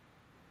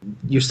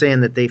 You're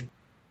saying that they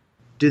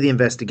do the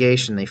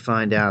investigation. They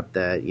find out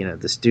that,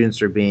 the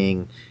students are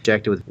being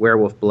injected with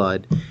werewolf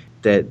blood,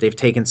 that they've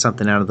taken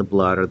something out of the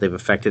blood, or they've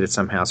affected it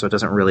somehow, so it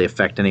doesn't really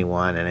affect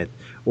anyone,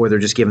 or they're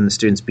just giving the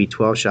students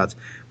B12 shots.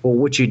 Well,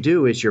 what you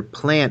do is your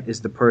plant is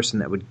the person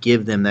that would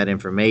give them that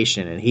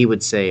information, and he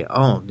would say,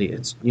 "Oh,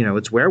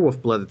 it's werewolf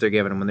blood that they're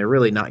giving them," when they're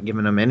really not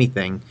giving them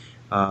anything.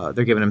 They're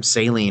giving them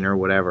saline or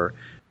whatever.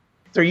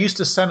 They're used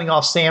to sending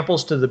off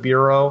samples to the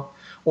Bureau,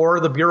 or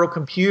the Bureau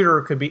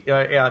computer could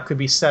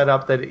be set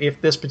up that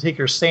if this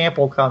particular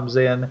sample comes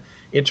in,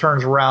 it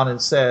turns around and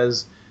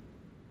says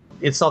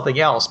it's something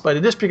else. But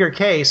in this particular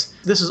case,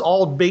 this is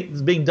all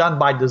being done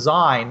by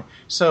design,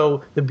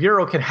 so the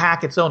Bureau can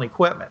hack its own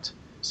equipment.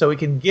 So it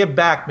can give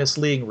back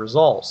misleading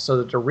results, so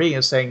that they're reading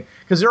and saying,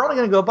 because they're only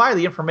going to go by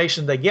the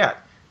information they get.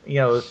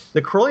 The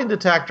Correllian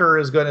detector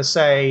is going to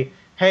say,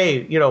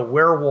 hey,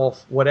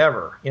 werewolf,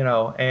 whatever,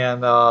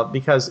 and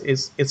because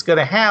it's going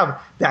to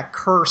have that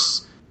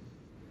curse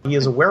He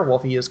is a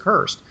werewolf. He is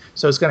cursed.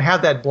 So it's going to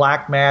have that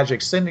black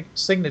magic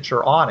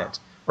signature on it,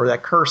 or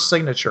that curse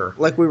signature.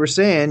 Like we were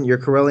saying, your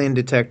Corellian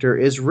detector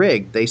is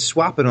rigged. They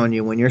swap it on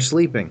you when you're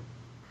sleeping.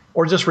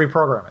 Or just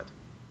reprogram it.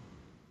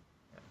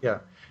 Yeah.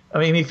 I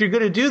mean, if you're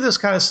going to do this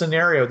kind of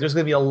scenario, there's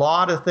going to be a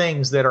lot of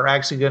things that are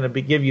actually going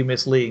to give you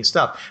misleading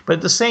stuff. But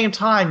at the same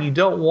time, you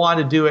don't want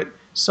to do it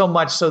so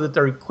much so that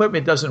their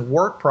equipment doesn't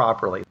work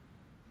properly.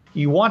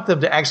 You want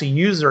them to actually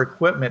use their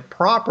equipment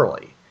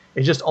properly.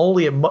 It's just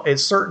only at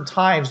certain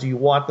times do you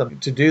want them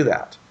to do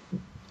that.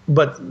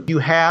 But you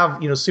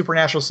have,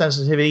 supernatural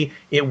sensitivity.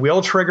 It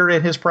will trigger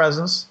in his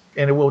presence,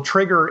 and it will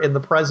trigger in the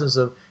presence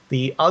of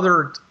the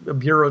other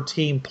Bureau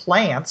team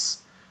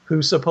plants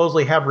who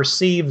supposedly have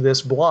received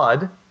this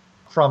blood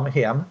from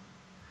him.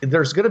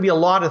 There's going to be a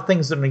lot of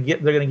things that they're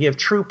going to give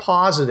true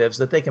positives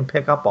that they can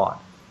pick up on.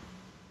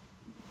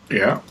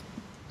 Yeah.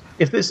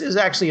 If this is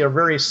actually a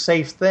very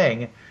safe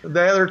thing,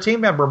 the other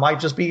team member might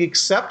just be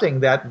accepting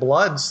that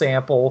blood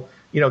sample,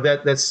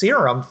 that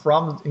serum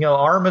from,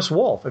 Artemis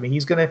Wolf. I mean,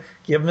 he's going to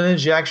give him an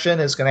injection.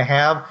 It's going to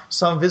have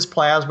some of his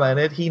plasma in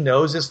it. He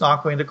knows it's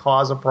not going to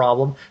cause a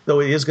problem, though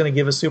it is going to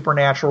give a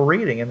supernatural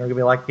reading. And they're going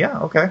to be like, yeah,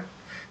 okay.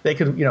 They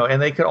could,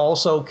 and they could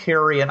also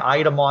carry an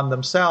item on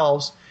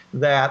themselves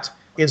that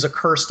is a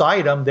cursed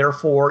item,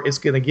 therefore it's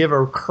going to give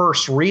a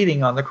cursed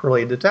reading on the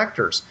Corellian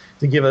detectors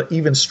to give an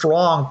even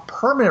strong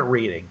permanent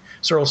reading.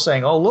 So they're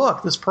saying, oh,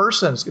 look, this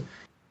person's,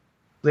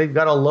 they've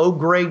got a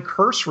low-grade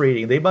curse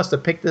reading. They must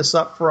have picked this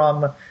up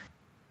from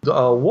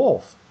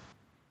Wolf,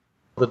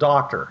 the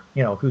doctor,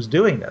 who's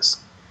doing this.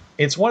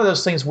 It's one of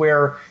those things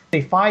where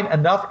they find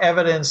enough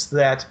evidence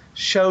that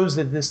shows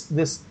that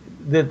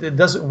that it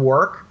doesn't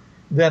work,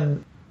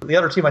 then the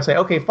other team might say,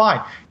 okay,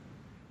 fine.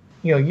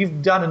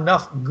 You've done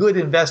enough good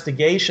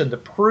investigation to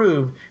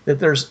prove that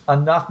there's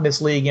enough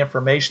misleading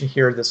information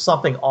here that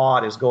something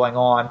odd is going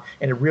on,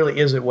 and it really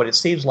isn't what it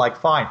seems like.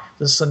 Fine,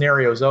 the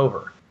scenario's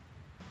over.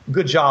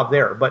 Good job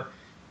there. But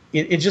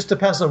it just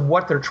depends on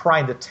what they're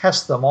trying to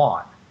test them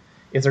on.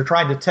 If they're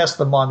trying to test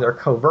them on their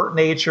covert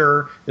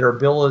nature, their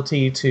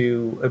ability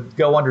to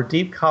go under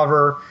deep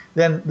cover,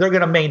 then they're going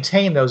to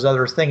maintain those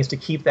other things to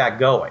keep that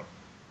going.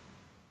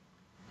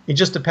 It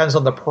just depends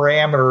on the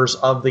parameters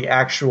of the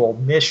actual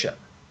mission.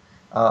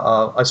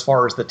 As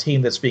far as the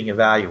team that's being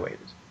evaluated.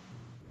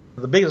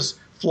 The biggest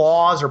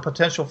flaws or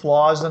potential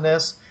flaws in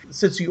this,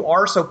 since you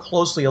are so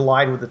closely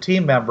allied with the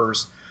team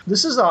members,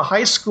 this is a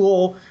high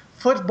school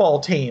football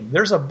team.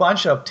 There's a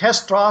bunch of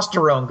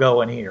testosterone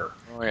going here.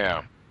 Oh,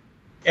 yeah.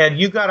 And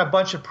you've got a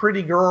bunch of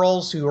pretty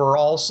girls who are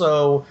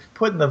also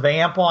putting the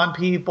vamp on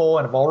people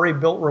and have already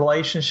built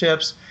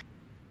relationships.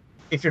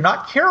 If you're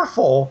not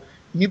careful,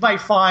 you might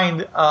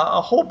find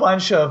a whole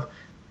bunch of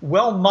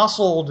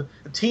well-muscled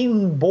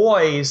teen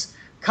boys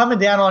coming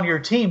down on your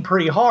team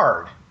pretty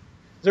hard.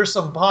 There's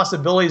some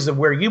possibilities of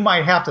where you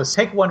might have to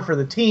take one for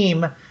the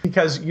team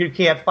because you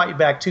can't fight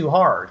back too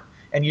hard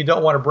and you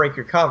don't want to break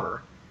your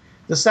cover.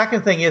 The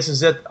second thing is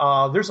that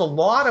there's a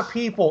lot of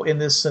people in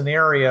this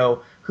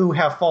scenario who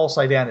have false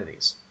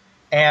identities.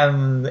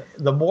 And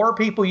the more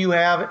people you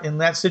have in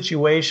that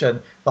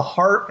situation,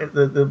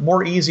 the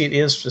more easy it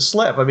is to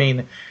slip. I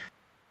mean,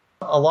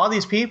 a lot of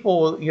these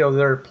people,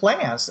 they're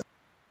plants.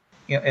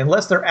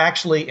 Unless they're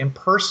actually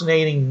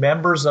impersonating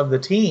members of the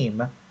team.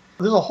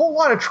 There's a whole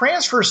lot of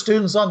transfer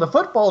students on the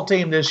football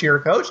team this year,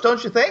 Coach,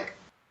 don't you think?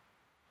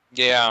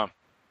 Yeah.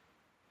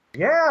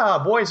 Yeah,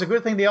 boy, it's a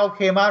good thing they all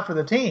came out for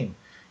the team.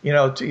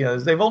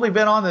 They've only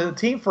been on the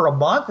team for a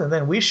month, and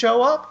then we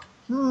show up?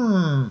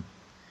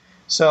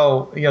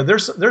 So,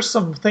 there's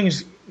some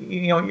things,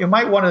 you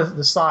might want to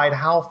decide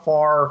how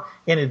far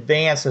in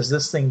advance has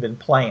this thing been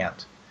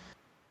planned.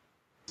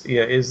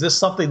 Yeah, is this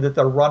something that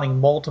they're running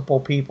multiple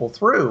people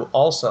through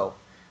also?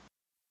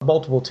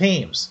 Multiple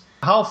teams.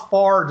 How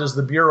far does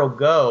the Bureau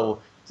go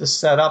to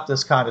set up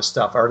this kind of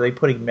stuff? Are they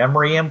putting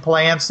memory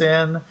implants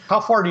in? How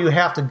far do you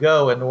have to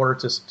go in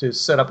order to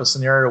set up a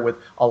scenario with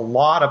a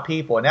lot of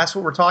people? And that's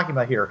what we're talking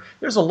about here.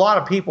 There's a lot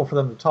of people for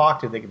them to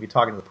talk to. They could be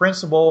talking to the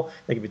principal.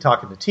 They could be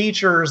talking to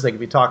teachers. They could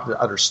be talking to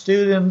other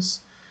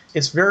students.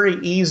 It's very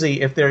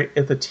easy if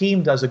the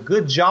team does a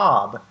good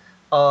job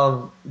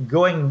of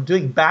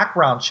doing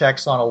background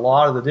checks on a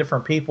lot of the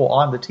different people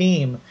on the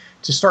team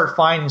to start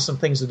finding some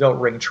things that don't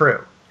ring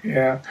true.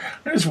 Yeah.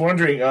 I'm just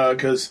wondering,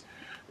 because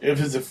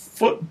if it's a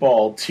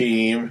football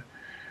team,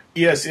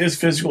 yes, it is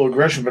physical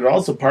aggression, but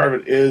also part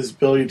of it is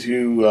ability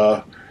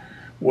to,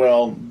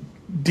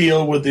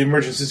 deal with the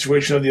emergent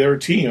situation of the other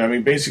team. I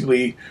mean,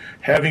 basically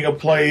having a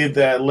play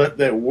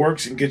that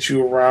works and gets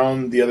you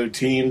around the other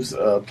team's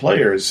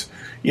players.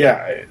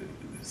 Yeah.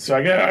 So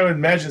I would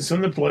imagine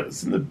some of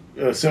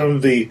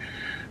the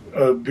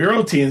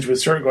Bureau teams would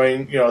start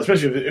going,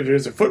 especially if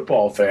there's a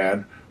football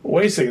fan.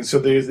 Wait a second. So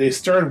they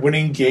started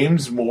winning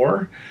games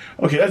more.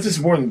 Okay, that's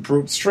just more than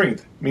brute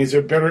strength. It means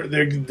they're better.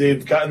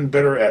 They've gotten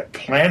better at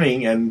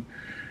planning and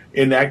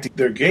enacting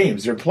their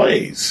games, their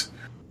plays.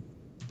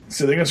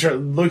 So they're going to start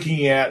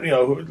looking at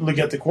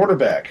the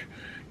quarterback.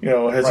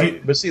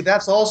 But see,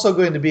 that's also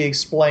going to be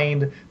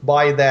explained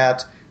by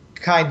that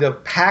kind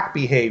of pack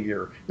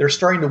behavior. They're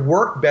starting to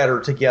work better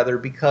together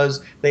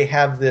because they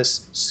have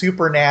this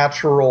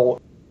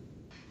supernatural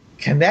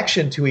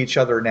connection to each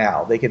other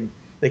now. They can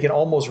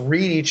almost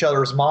read each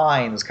other's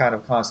minds, kind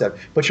of concept.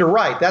 But you're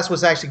right, that's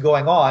what's actually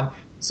going on.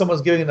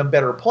 Someone's giving them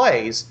better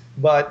plays,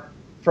 but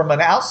from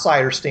an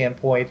outsider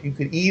standpoint, you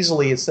could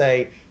easily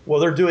say, well,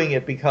 they're doing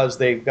it because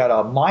they've got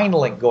a mind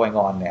link going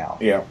on now.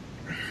 Yeah.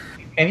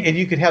 And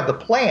you could have the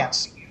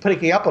plants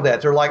picking up on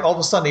that. They're like, all of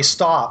a sudden they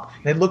stop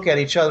and they look at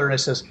each other and it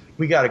says,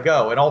 we got to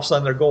go. And all of a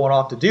sudden they're going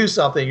off to do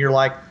something. You're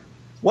like,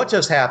 what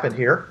just happened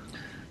here?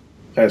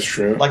 That's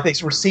true. Like they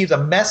received a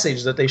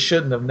message that they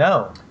shouldn't have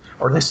known.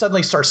 Or they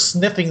suddenly start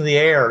sniffing the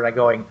air and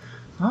going,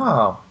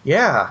 oh,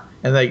 yeah.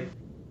 And they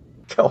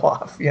go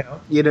off, you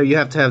know. You know, you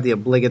have to have the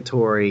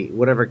obligatory,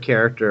 whatever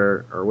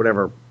character or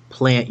whatever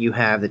plant you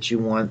have that you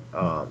want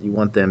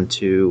them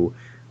to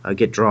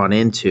get drawn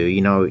into.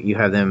 You know, you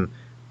have them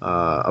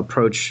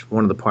approach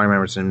one of the party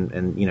members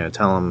and you know,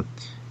 tell them,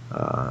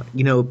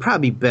 you know, it'd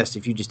probably be best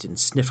if you just didn't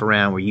sniff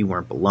around where you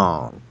weren't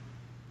belong.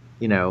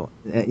 You know,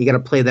 you got to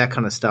play that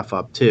kind of stuff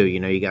up too. You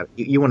know,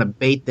 you want to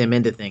bait them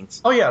into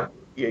things. Oh yeah,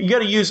 you got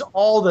to use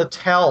all the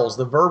tells,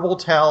 the verbal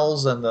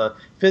tells and the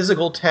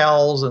physical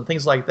tells and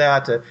things like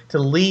that to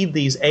lead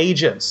these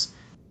agents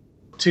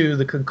to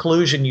the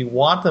conclusion you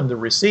want them to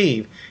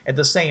receive. At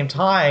the same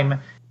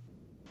time,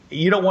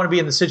 you don't want to be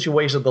in the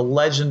situation of the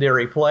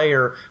legendary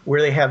player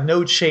where they have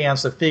no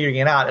chance of figuring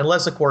it out,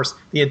 unless, of course,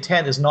 the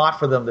intent is not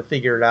for them to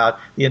figure it out.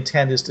 The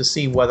intent is to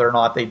see whether or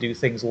not they do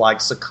things like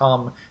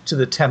succumb to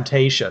the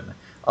temptation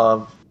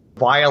of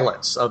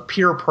violence, of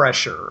peer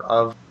pressure,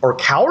 or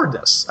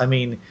cowardice. I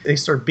mean, they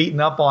start beating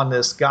up on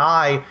this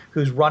guy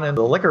who's running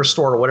the liquor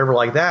store or whatever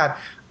like that.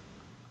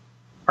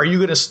 Are you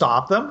going to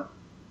stop them?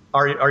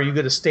 Are you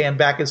going to stand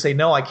back and say,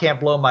 no, I can't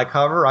blow my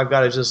cover. I've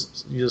got to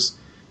just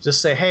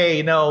say,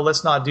 hey, no,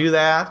 let's not do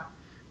that.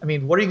 I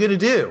mean, what are you going to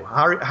do?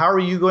 How are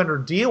you going to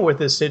deal with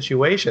this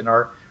situation?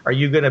 Are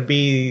you going to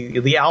be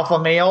the alpha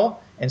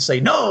male and say,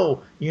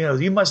 no, you know,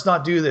 you must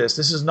not do this.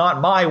 This is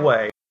not my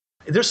way.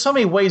 There's so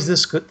many ways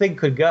this thing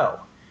could go.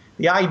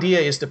 The idea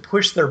is to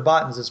push their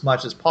buttons as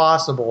much as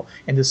possible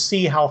and to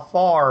see how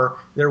far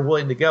they're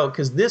willing to go,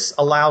 because this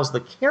allows the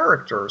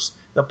characters,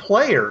 the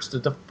players, to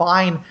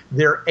define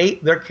their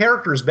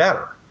characters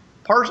better.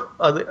 Part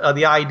of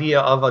the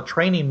idea of a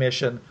training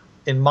mission,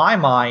 in my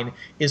mind,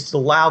 is to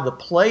allow the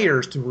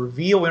players to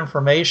reveal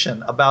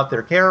information about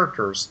their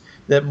characters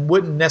that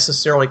wouldn't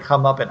necessarily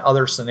come up in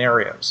other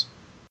scenarios.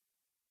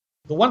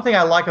 The one thing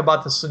I like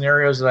about the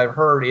scenarios that I've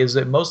heard is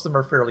that most of them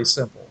are fairly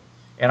simple.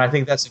 And I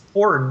think that's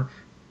important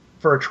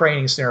for a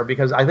training scenario,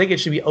 because I think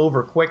it should be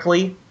over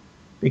quickly.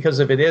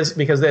 Because at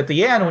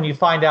the end, when you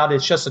find out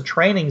it's just a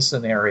training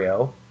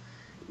scenario,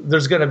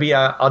 there's going to be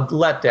a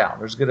letdown.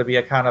 There's going to be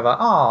a kind of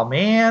oh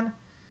man.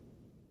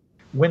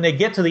 When they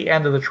get to the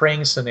end of the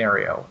training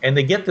scenario and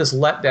they get this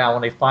letdown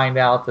when they find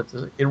out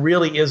that it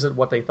really isn't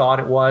what they thought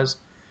it was,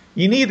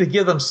 you need to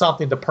give them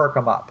something to perk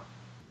them up.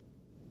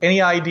 Any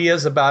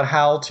ideas about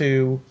how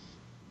to,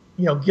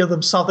 give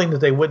them something that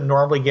they wouldn't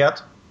normally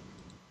get?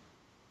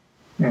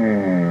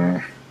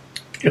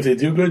 If they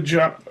do a good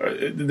job,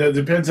 that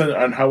depends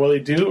on how well they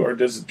do, or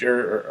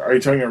are you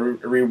talking a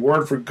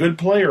reward for good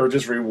play or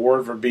just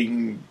reward for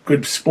being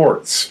good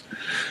sports?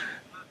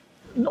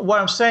 What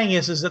I'm saying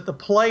is that the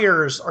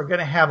players are going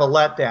to have a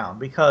letdown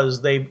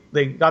because they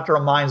got their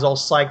minds all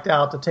psyched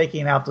out to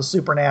taking out the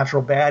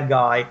supernatural bad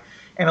guy,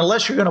 and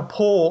unless you're going to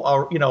pull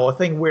a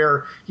thing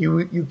where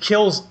you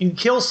kill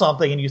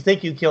something and you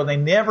think you killed,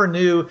 and they never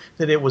knew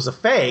that it was a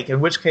fake, in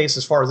which case,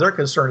 as far as they're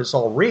concerned, it's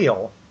all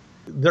real.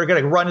 They're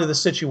going to run into the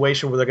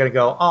situation where they're going to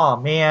go, oh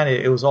man,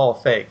 it was all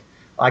fake.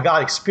 I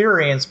got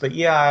experience, but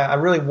yeah, I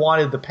really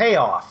wanted the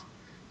payoff.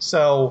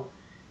 So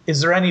is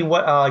there any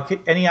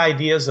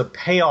ideas of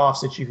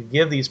payoffs that you could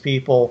give these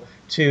people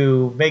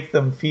to make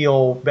them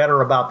feel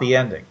better about the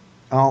ending?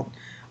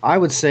 I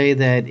would say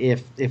that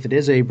if it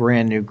is a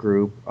brand new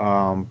group,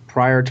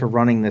 prior to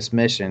running this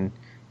mission,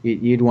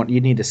 you'd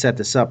need to set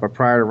this up. But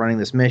prior to running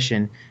this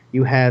mission,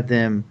 you have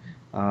them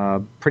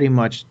pretty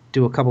much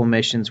do a couple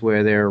missions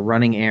where they're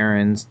running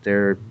errands,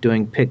 they're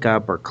doing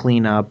pickup or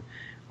cleanup,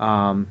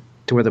 to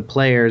where the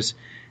players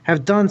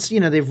have done,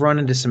 they've run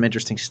into some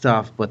interesting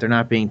stuff, but they're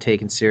not being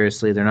taken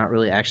seriously. They're not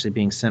really actually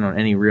being sent on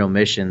any real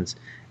missions.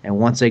 And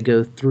once they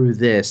go through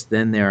this,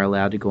 then they're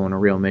allowed to go on a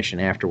real mission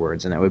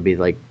afterwards. And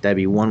that'd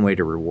be one way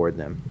to reward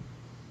them.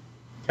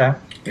 Okay.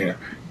 Yeah.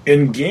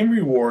 In-game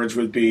rewards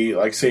would be,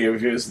 like, say,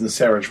 if it was in the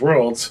Savage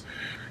Worlds,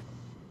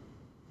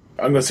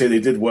 I'm going to say they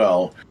did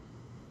well.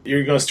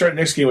 You're going to start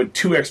next game with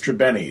 2 extra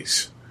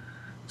bennies.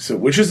 So,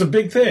 which is a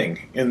big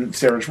thing in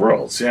Savage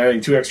Worlds.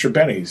 Having 2 extra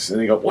bennies. And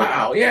they go,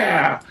 wow,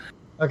 yeah.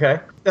 Okay.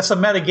 That's a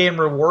metagame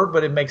reward,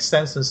 but it makes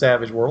sense in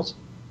Savage Worlds.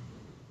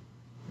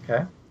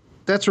 Okay.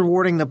 That's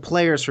rewarding the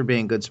players for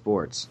being good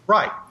sports.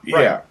 Right.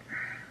 Yeah.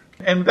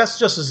 And that's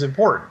just as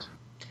important.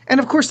 And,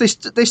 of course, they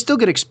still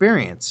get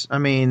experience. I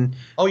mean...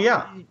 Oh,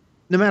 yeah.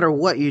 No matter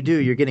what you do,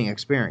 you're getting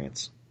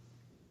experience.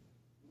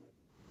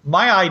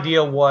 My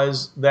idea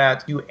was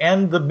that you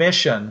end the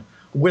mission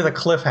with a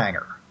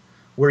cliffhanger,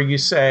 where you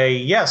say,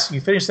 yes, you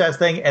finish that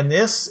thing, and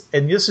this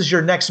is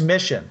your next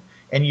mission,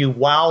 and you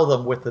wow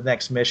them with the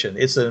next mission.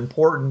 It's an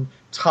important,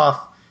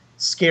 tough,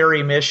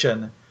 scary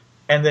mission,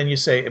 and then you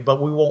say,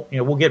 but we won't,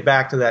 we'll get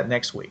back to that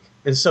next week.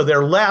 And so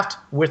they're left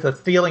with a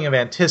feeling of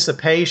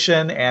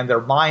anticipation, and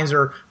their minds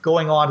are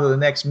going on to the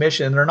next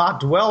mission, and they're not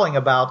dwelling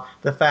about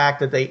the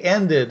fact that they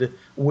ended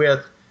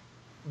with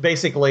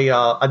basically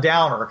a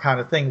downer kind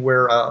of thing,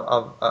 where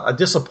a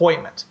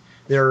disappointment.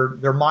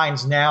 Their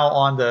mind's now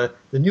on the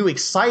new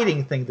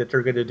exciting thing that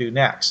they're going to do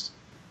next.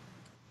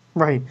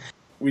 Right.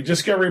 We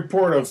just got a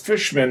report of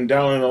fishermen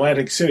down in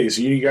Atlantic City,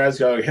 so you guys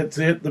got to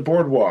hit the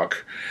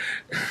boardwalk.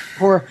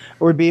 Or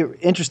what would be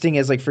interesting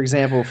is, like, for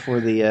example, for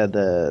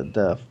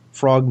the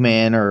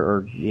frogman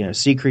or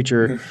sea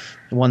creature,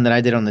 the one that I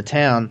did on the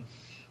town,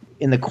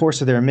 in the course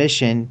of their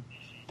mission,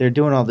 they're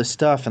doing all this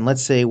stuff, and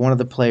let's say one of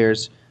the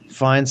players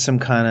finds some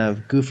kind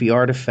of goofy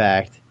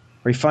artifact,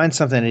 or he finds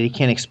something that he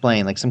can't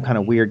explain, like some kind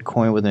of weird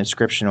coin with an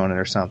inscription on it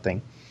or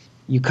something.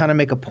 You kind of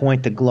make a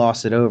point to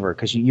gloss it over,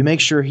 because you make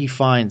sure he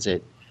finds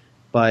it,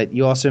 but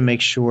you also make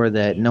sure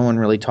that no one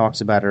really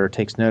talks about it or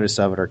takes notice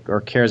of it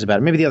or cares about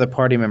it. Maybe the other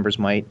party members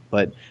might,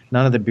 but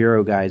none of the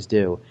Bureau guys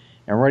do.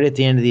 And right at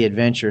the end of the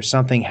adventure,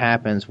 something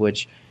happens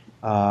which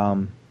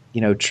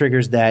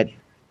triggers that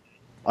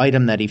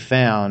item that he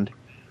found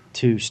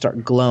to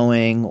start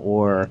glowing,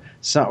 or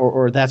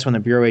that's when the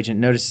Bureau agent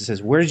notices,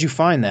 says, "Where did you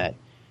find that?"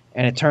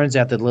 And it turns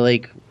out that the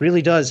lake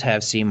really does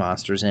have sea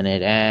monsters in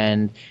it,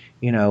 and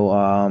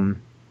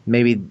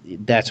maybe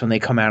that's when they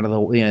come out of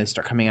the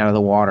start coming out of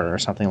the water or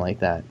something like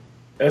that.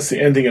 That's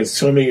the ending of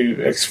so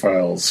many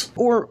X-Files.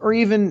 Or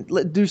even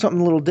do something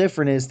a little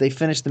different. Is they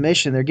finish the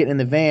mission, they're getting in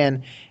the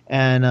van,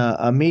 and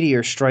a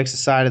meteor strikes the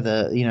side of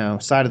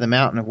the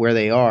mountain of where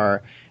they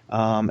are.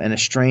 And a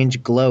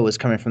strange glow is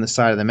coming from the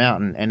side of the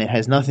mountain, and it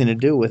has nothing to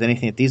do with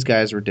anything that these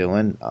guys were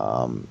doing.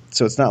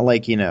 So it's not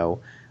like,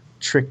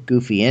 trick,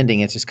 goofy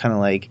ending. It's just kind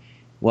of like,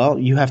 well,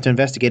 you have to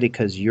investigate it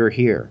because you're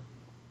here.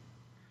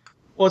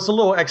 Well, it's a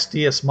little ex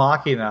Deus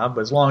Machina,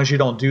 but as long as you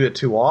don't do it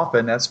too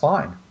often, that's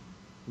fine.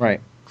 Right.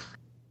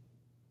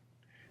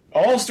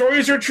 All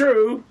stories are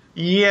true.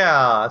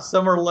 Yeah,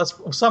 some are less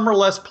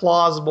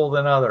plausible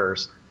than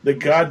others. The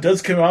god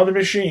does come out of the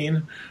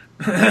machine.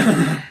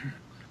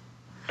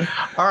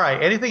 All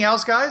right. Anything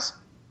else, guys?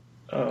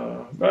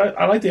 But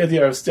I like the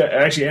idea of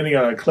actually ending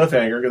on a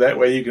cliffhanger. That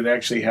way you can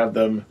actually have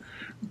them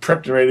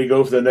prepped and ready to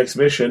go for the next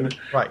mission.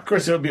 Right. Of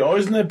course, it'll be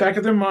always in the back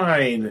of their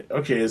mind.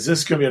 Okay, is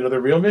this going to be another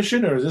real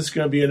mission, or is this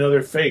going to be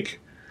another fake?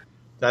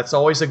 That's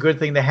always a good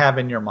thing to have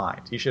in your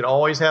mind. You should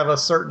always have a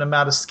certain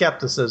amount of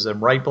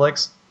skepticism, right,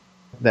 Blix?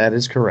 That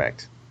is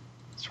correct.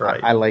 That's right.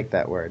 I like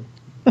that word.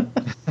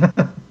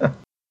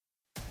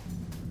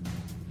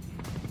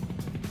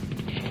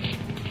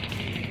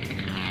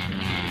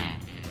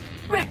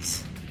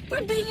 Rex,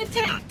 we're being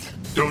attacked.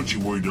 Don't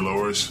you worry,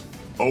 Dolores.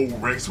 Old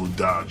Rex will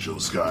dodge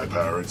those sky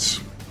pirates.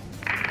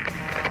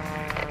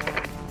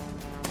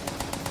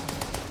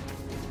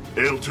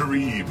 El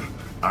Tarib,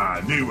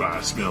 I knew I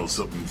smelled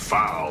something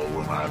foul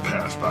when I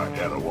passed by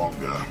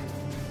Catawonga.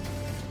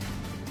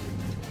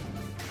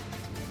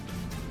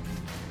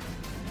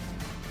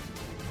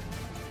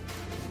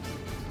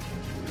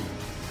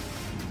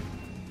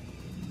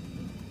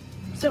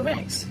 So,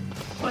 Rex,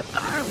 what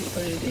are we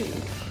going to do?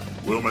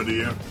 Well, my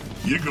dear,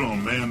 you're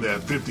gonna man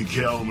that 50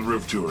 cal on the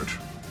roof turret.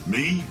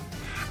 Me?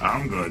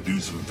 I'm gonna do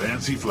some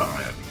fancy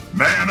flying.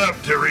 Man up,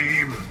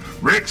 Tarib!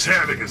 Rex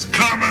Havoc is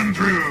coming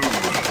through!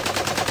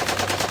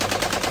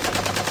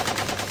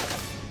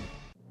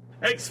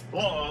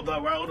 Explore the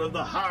world of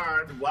the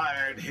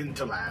hard-wired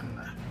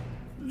hinterland.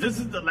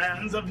 Visit the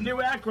lands of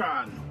New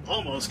Akron,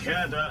 almost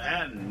Canada,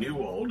 and New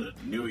Old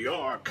New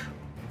York.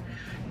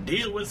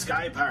 Deal with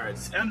sky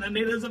pirates and the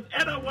natives of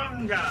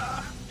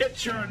Etowanga.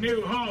 It's your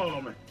new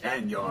home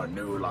and your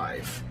new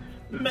life.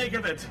 Make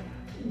of it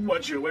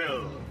what you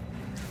will.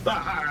 The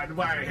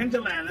Hardwire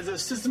Hinterland is a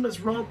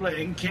systemless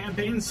role-playing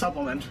campaign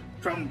supplement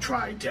from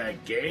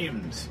TriTech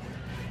Games.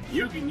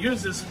 You can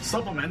use this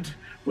supplement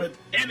with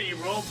any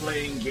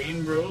role-playing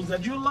game rules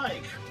that you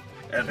like.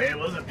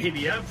 Available as a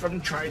PDF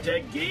from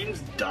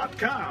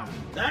TriTechGames.com.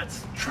 That's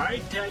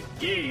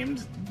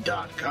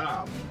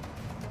TriTechGames.com.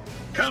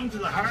 Come to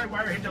the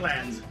Hardwire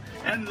Hinterlands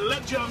and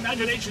let your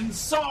imagination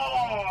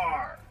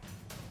soar!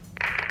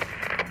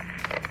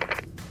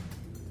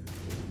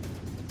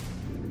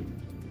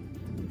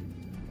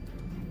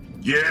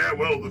 Yeah,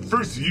 well, the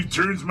first of you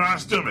turns my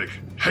stomach.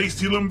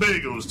 Hasty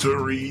lumbagos,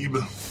 Tarib.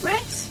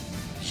 Rex,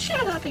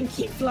 shut up and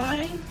keep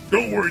flying.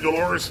 Don't worry,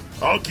 Dolores.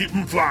 I'll keep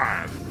them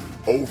flying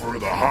over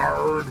the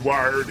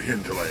hard-wired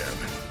hinterland.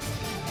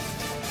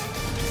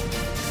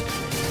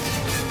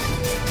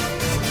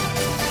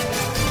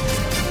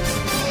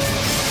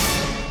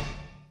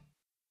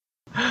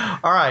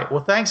 All right.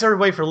 Well, thanks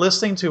everybody for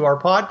listening to our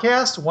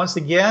podcast once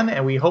again,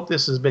 and we hope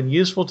this has been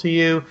useful to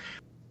you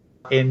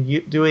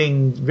in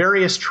doing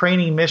various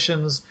training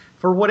missions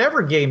for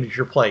whatever game that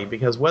you're playing,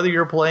 because whether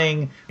you're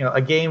playing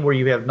a game where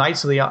you have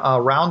Knights of the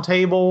Round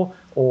Table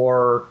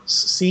or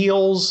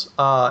SEALs,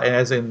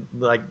 as in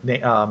like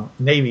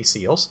Navy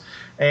SEALs,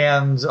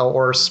 and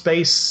or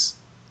space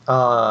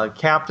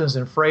captains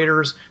and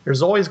freighters,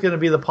 there's always going to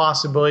be the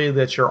possibility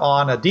that you're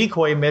on a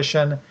decoy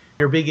mission.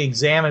 You're being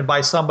examined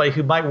by somebody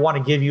who might want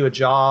to give you a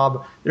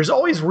job. There's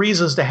always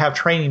reasons to have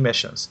training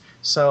missions.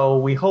 So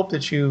we hope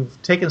that you've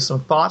taken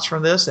some thoughts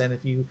from this, and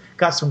if you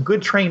got some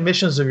good training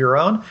missions of your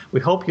own,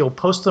 we hope you'll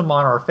post them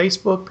on our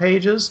Facebook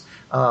pages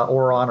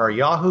or on our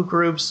Yahoo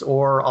groups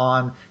or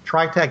on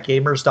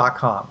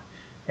TriTacGamers.com.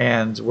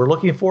 And we're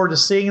looking forward to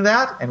seeing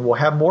that, and we'll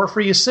have more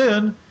for you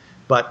soon.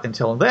 But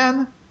until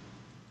then,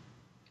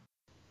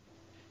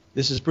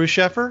 this is Bruce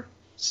Sheffer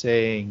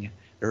saying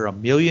there are a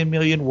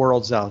million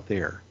worlds out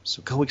there,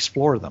 so go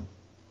explore them.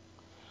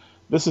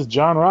 This is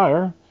John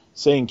Ryer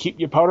saying keep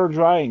your powder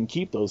dry and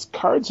keep those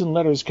cards and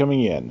letters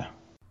coming in.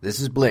 This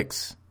is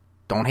Blix.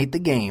 Don't hate the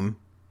game,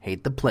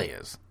 hate the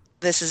players.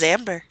 This is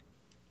Amber.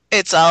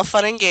 It's all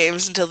fun and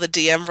games until the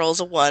DM rolls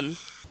a 1.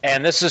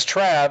 And this is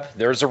Trav.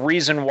 There's a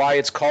reason why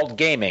it's called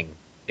gaming.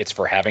 It's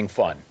for having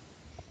fun.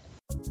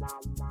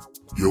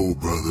 Yo,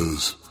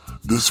 brothers,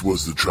 this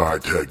was the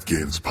TriTac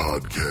Games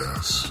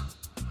Podcast.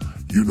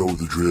 You know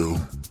the drill.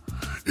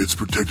 It's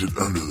protected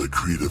under the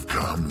Creative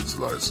Commons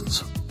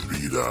License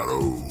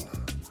 3.0.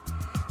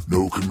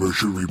 No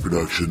commercial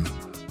reproduction,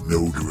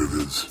 no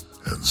derivatives,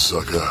 and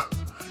sucker,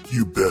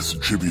 you best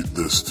attribute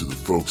this to the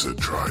folks at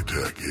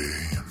TriTac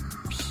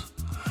Games.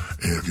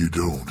 And if you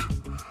don't,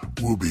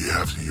 we'll be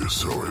after your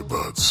sorry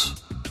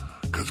butts,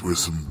 'cause we're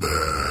some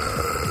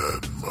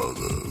bad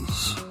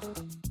mothers.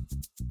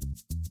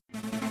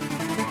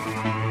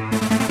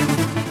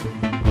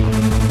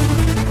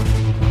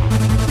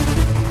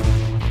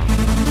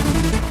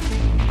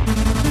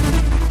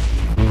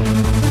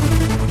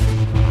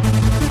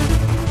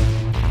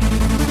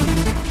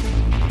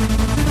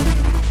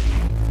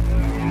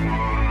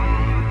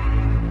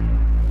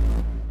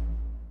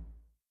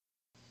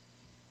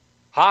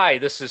 Hi,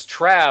 this is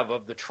Trav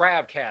of the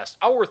Travcast,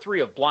 Hour 3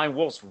 of Blind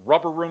Wolf's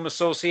Rubber Room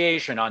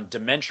Association on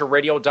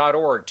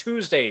DementiaRadio.org,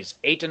 Tuesdays,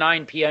 8 to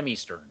 9 p.m.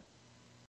 Eastern.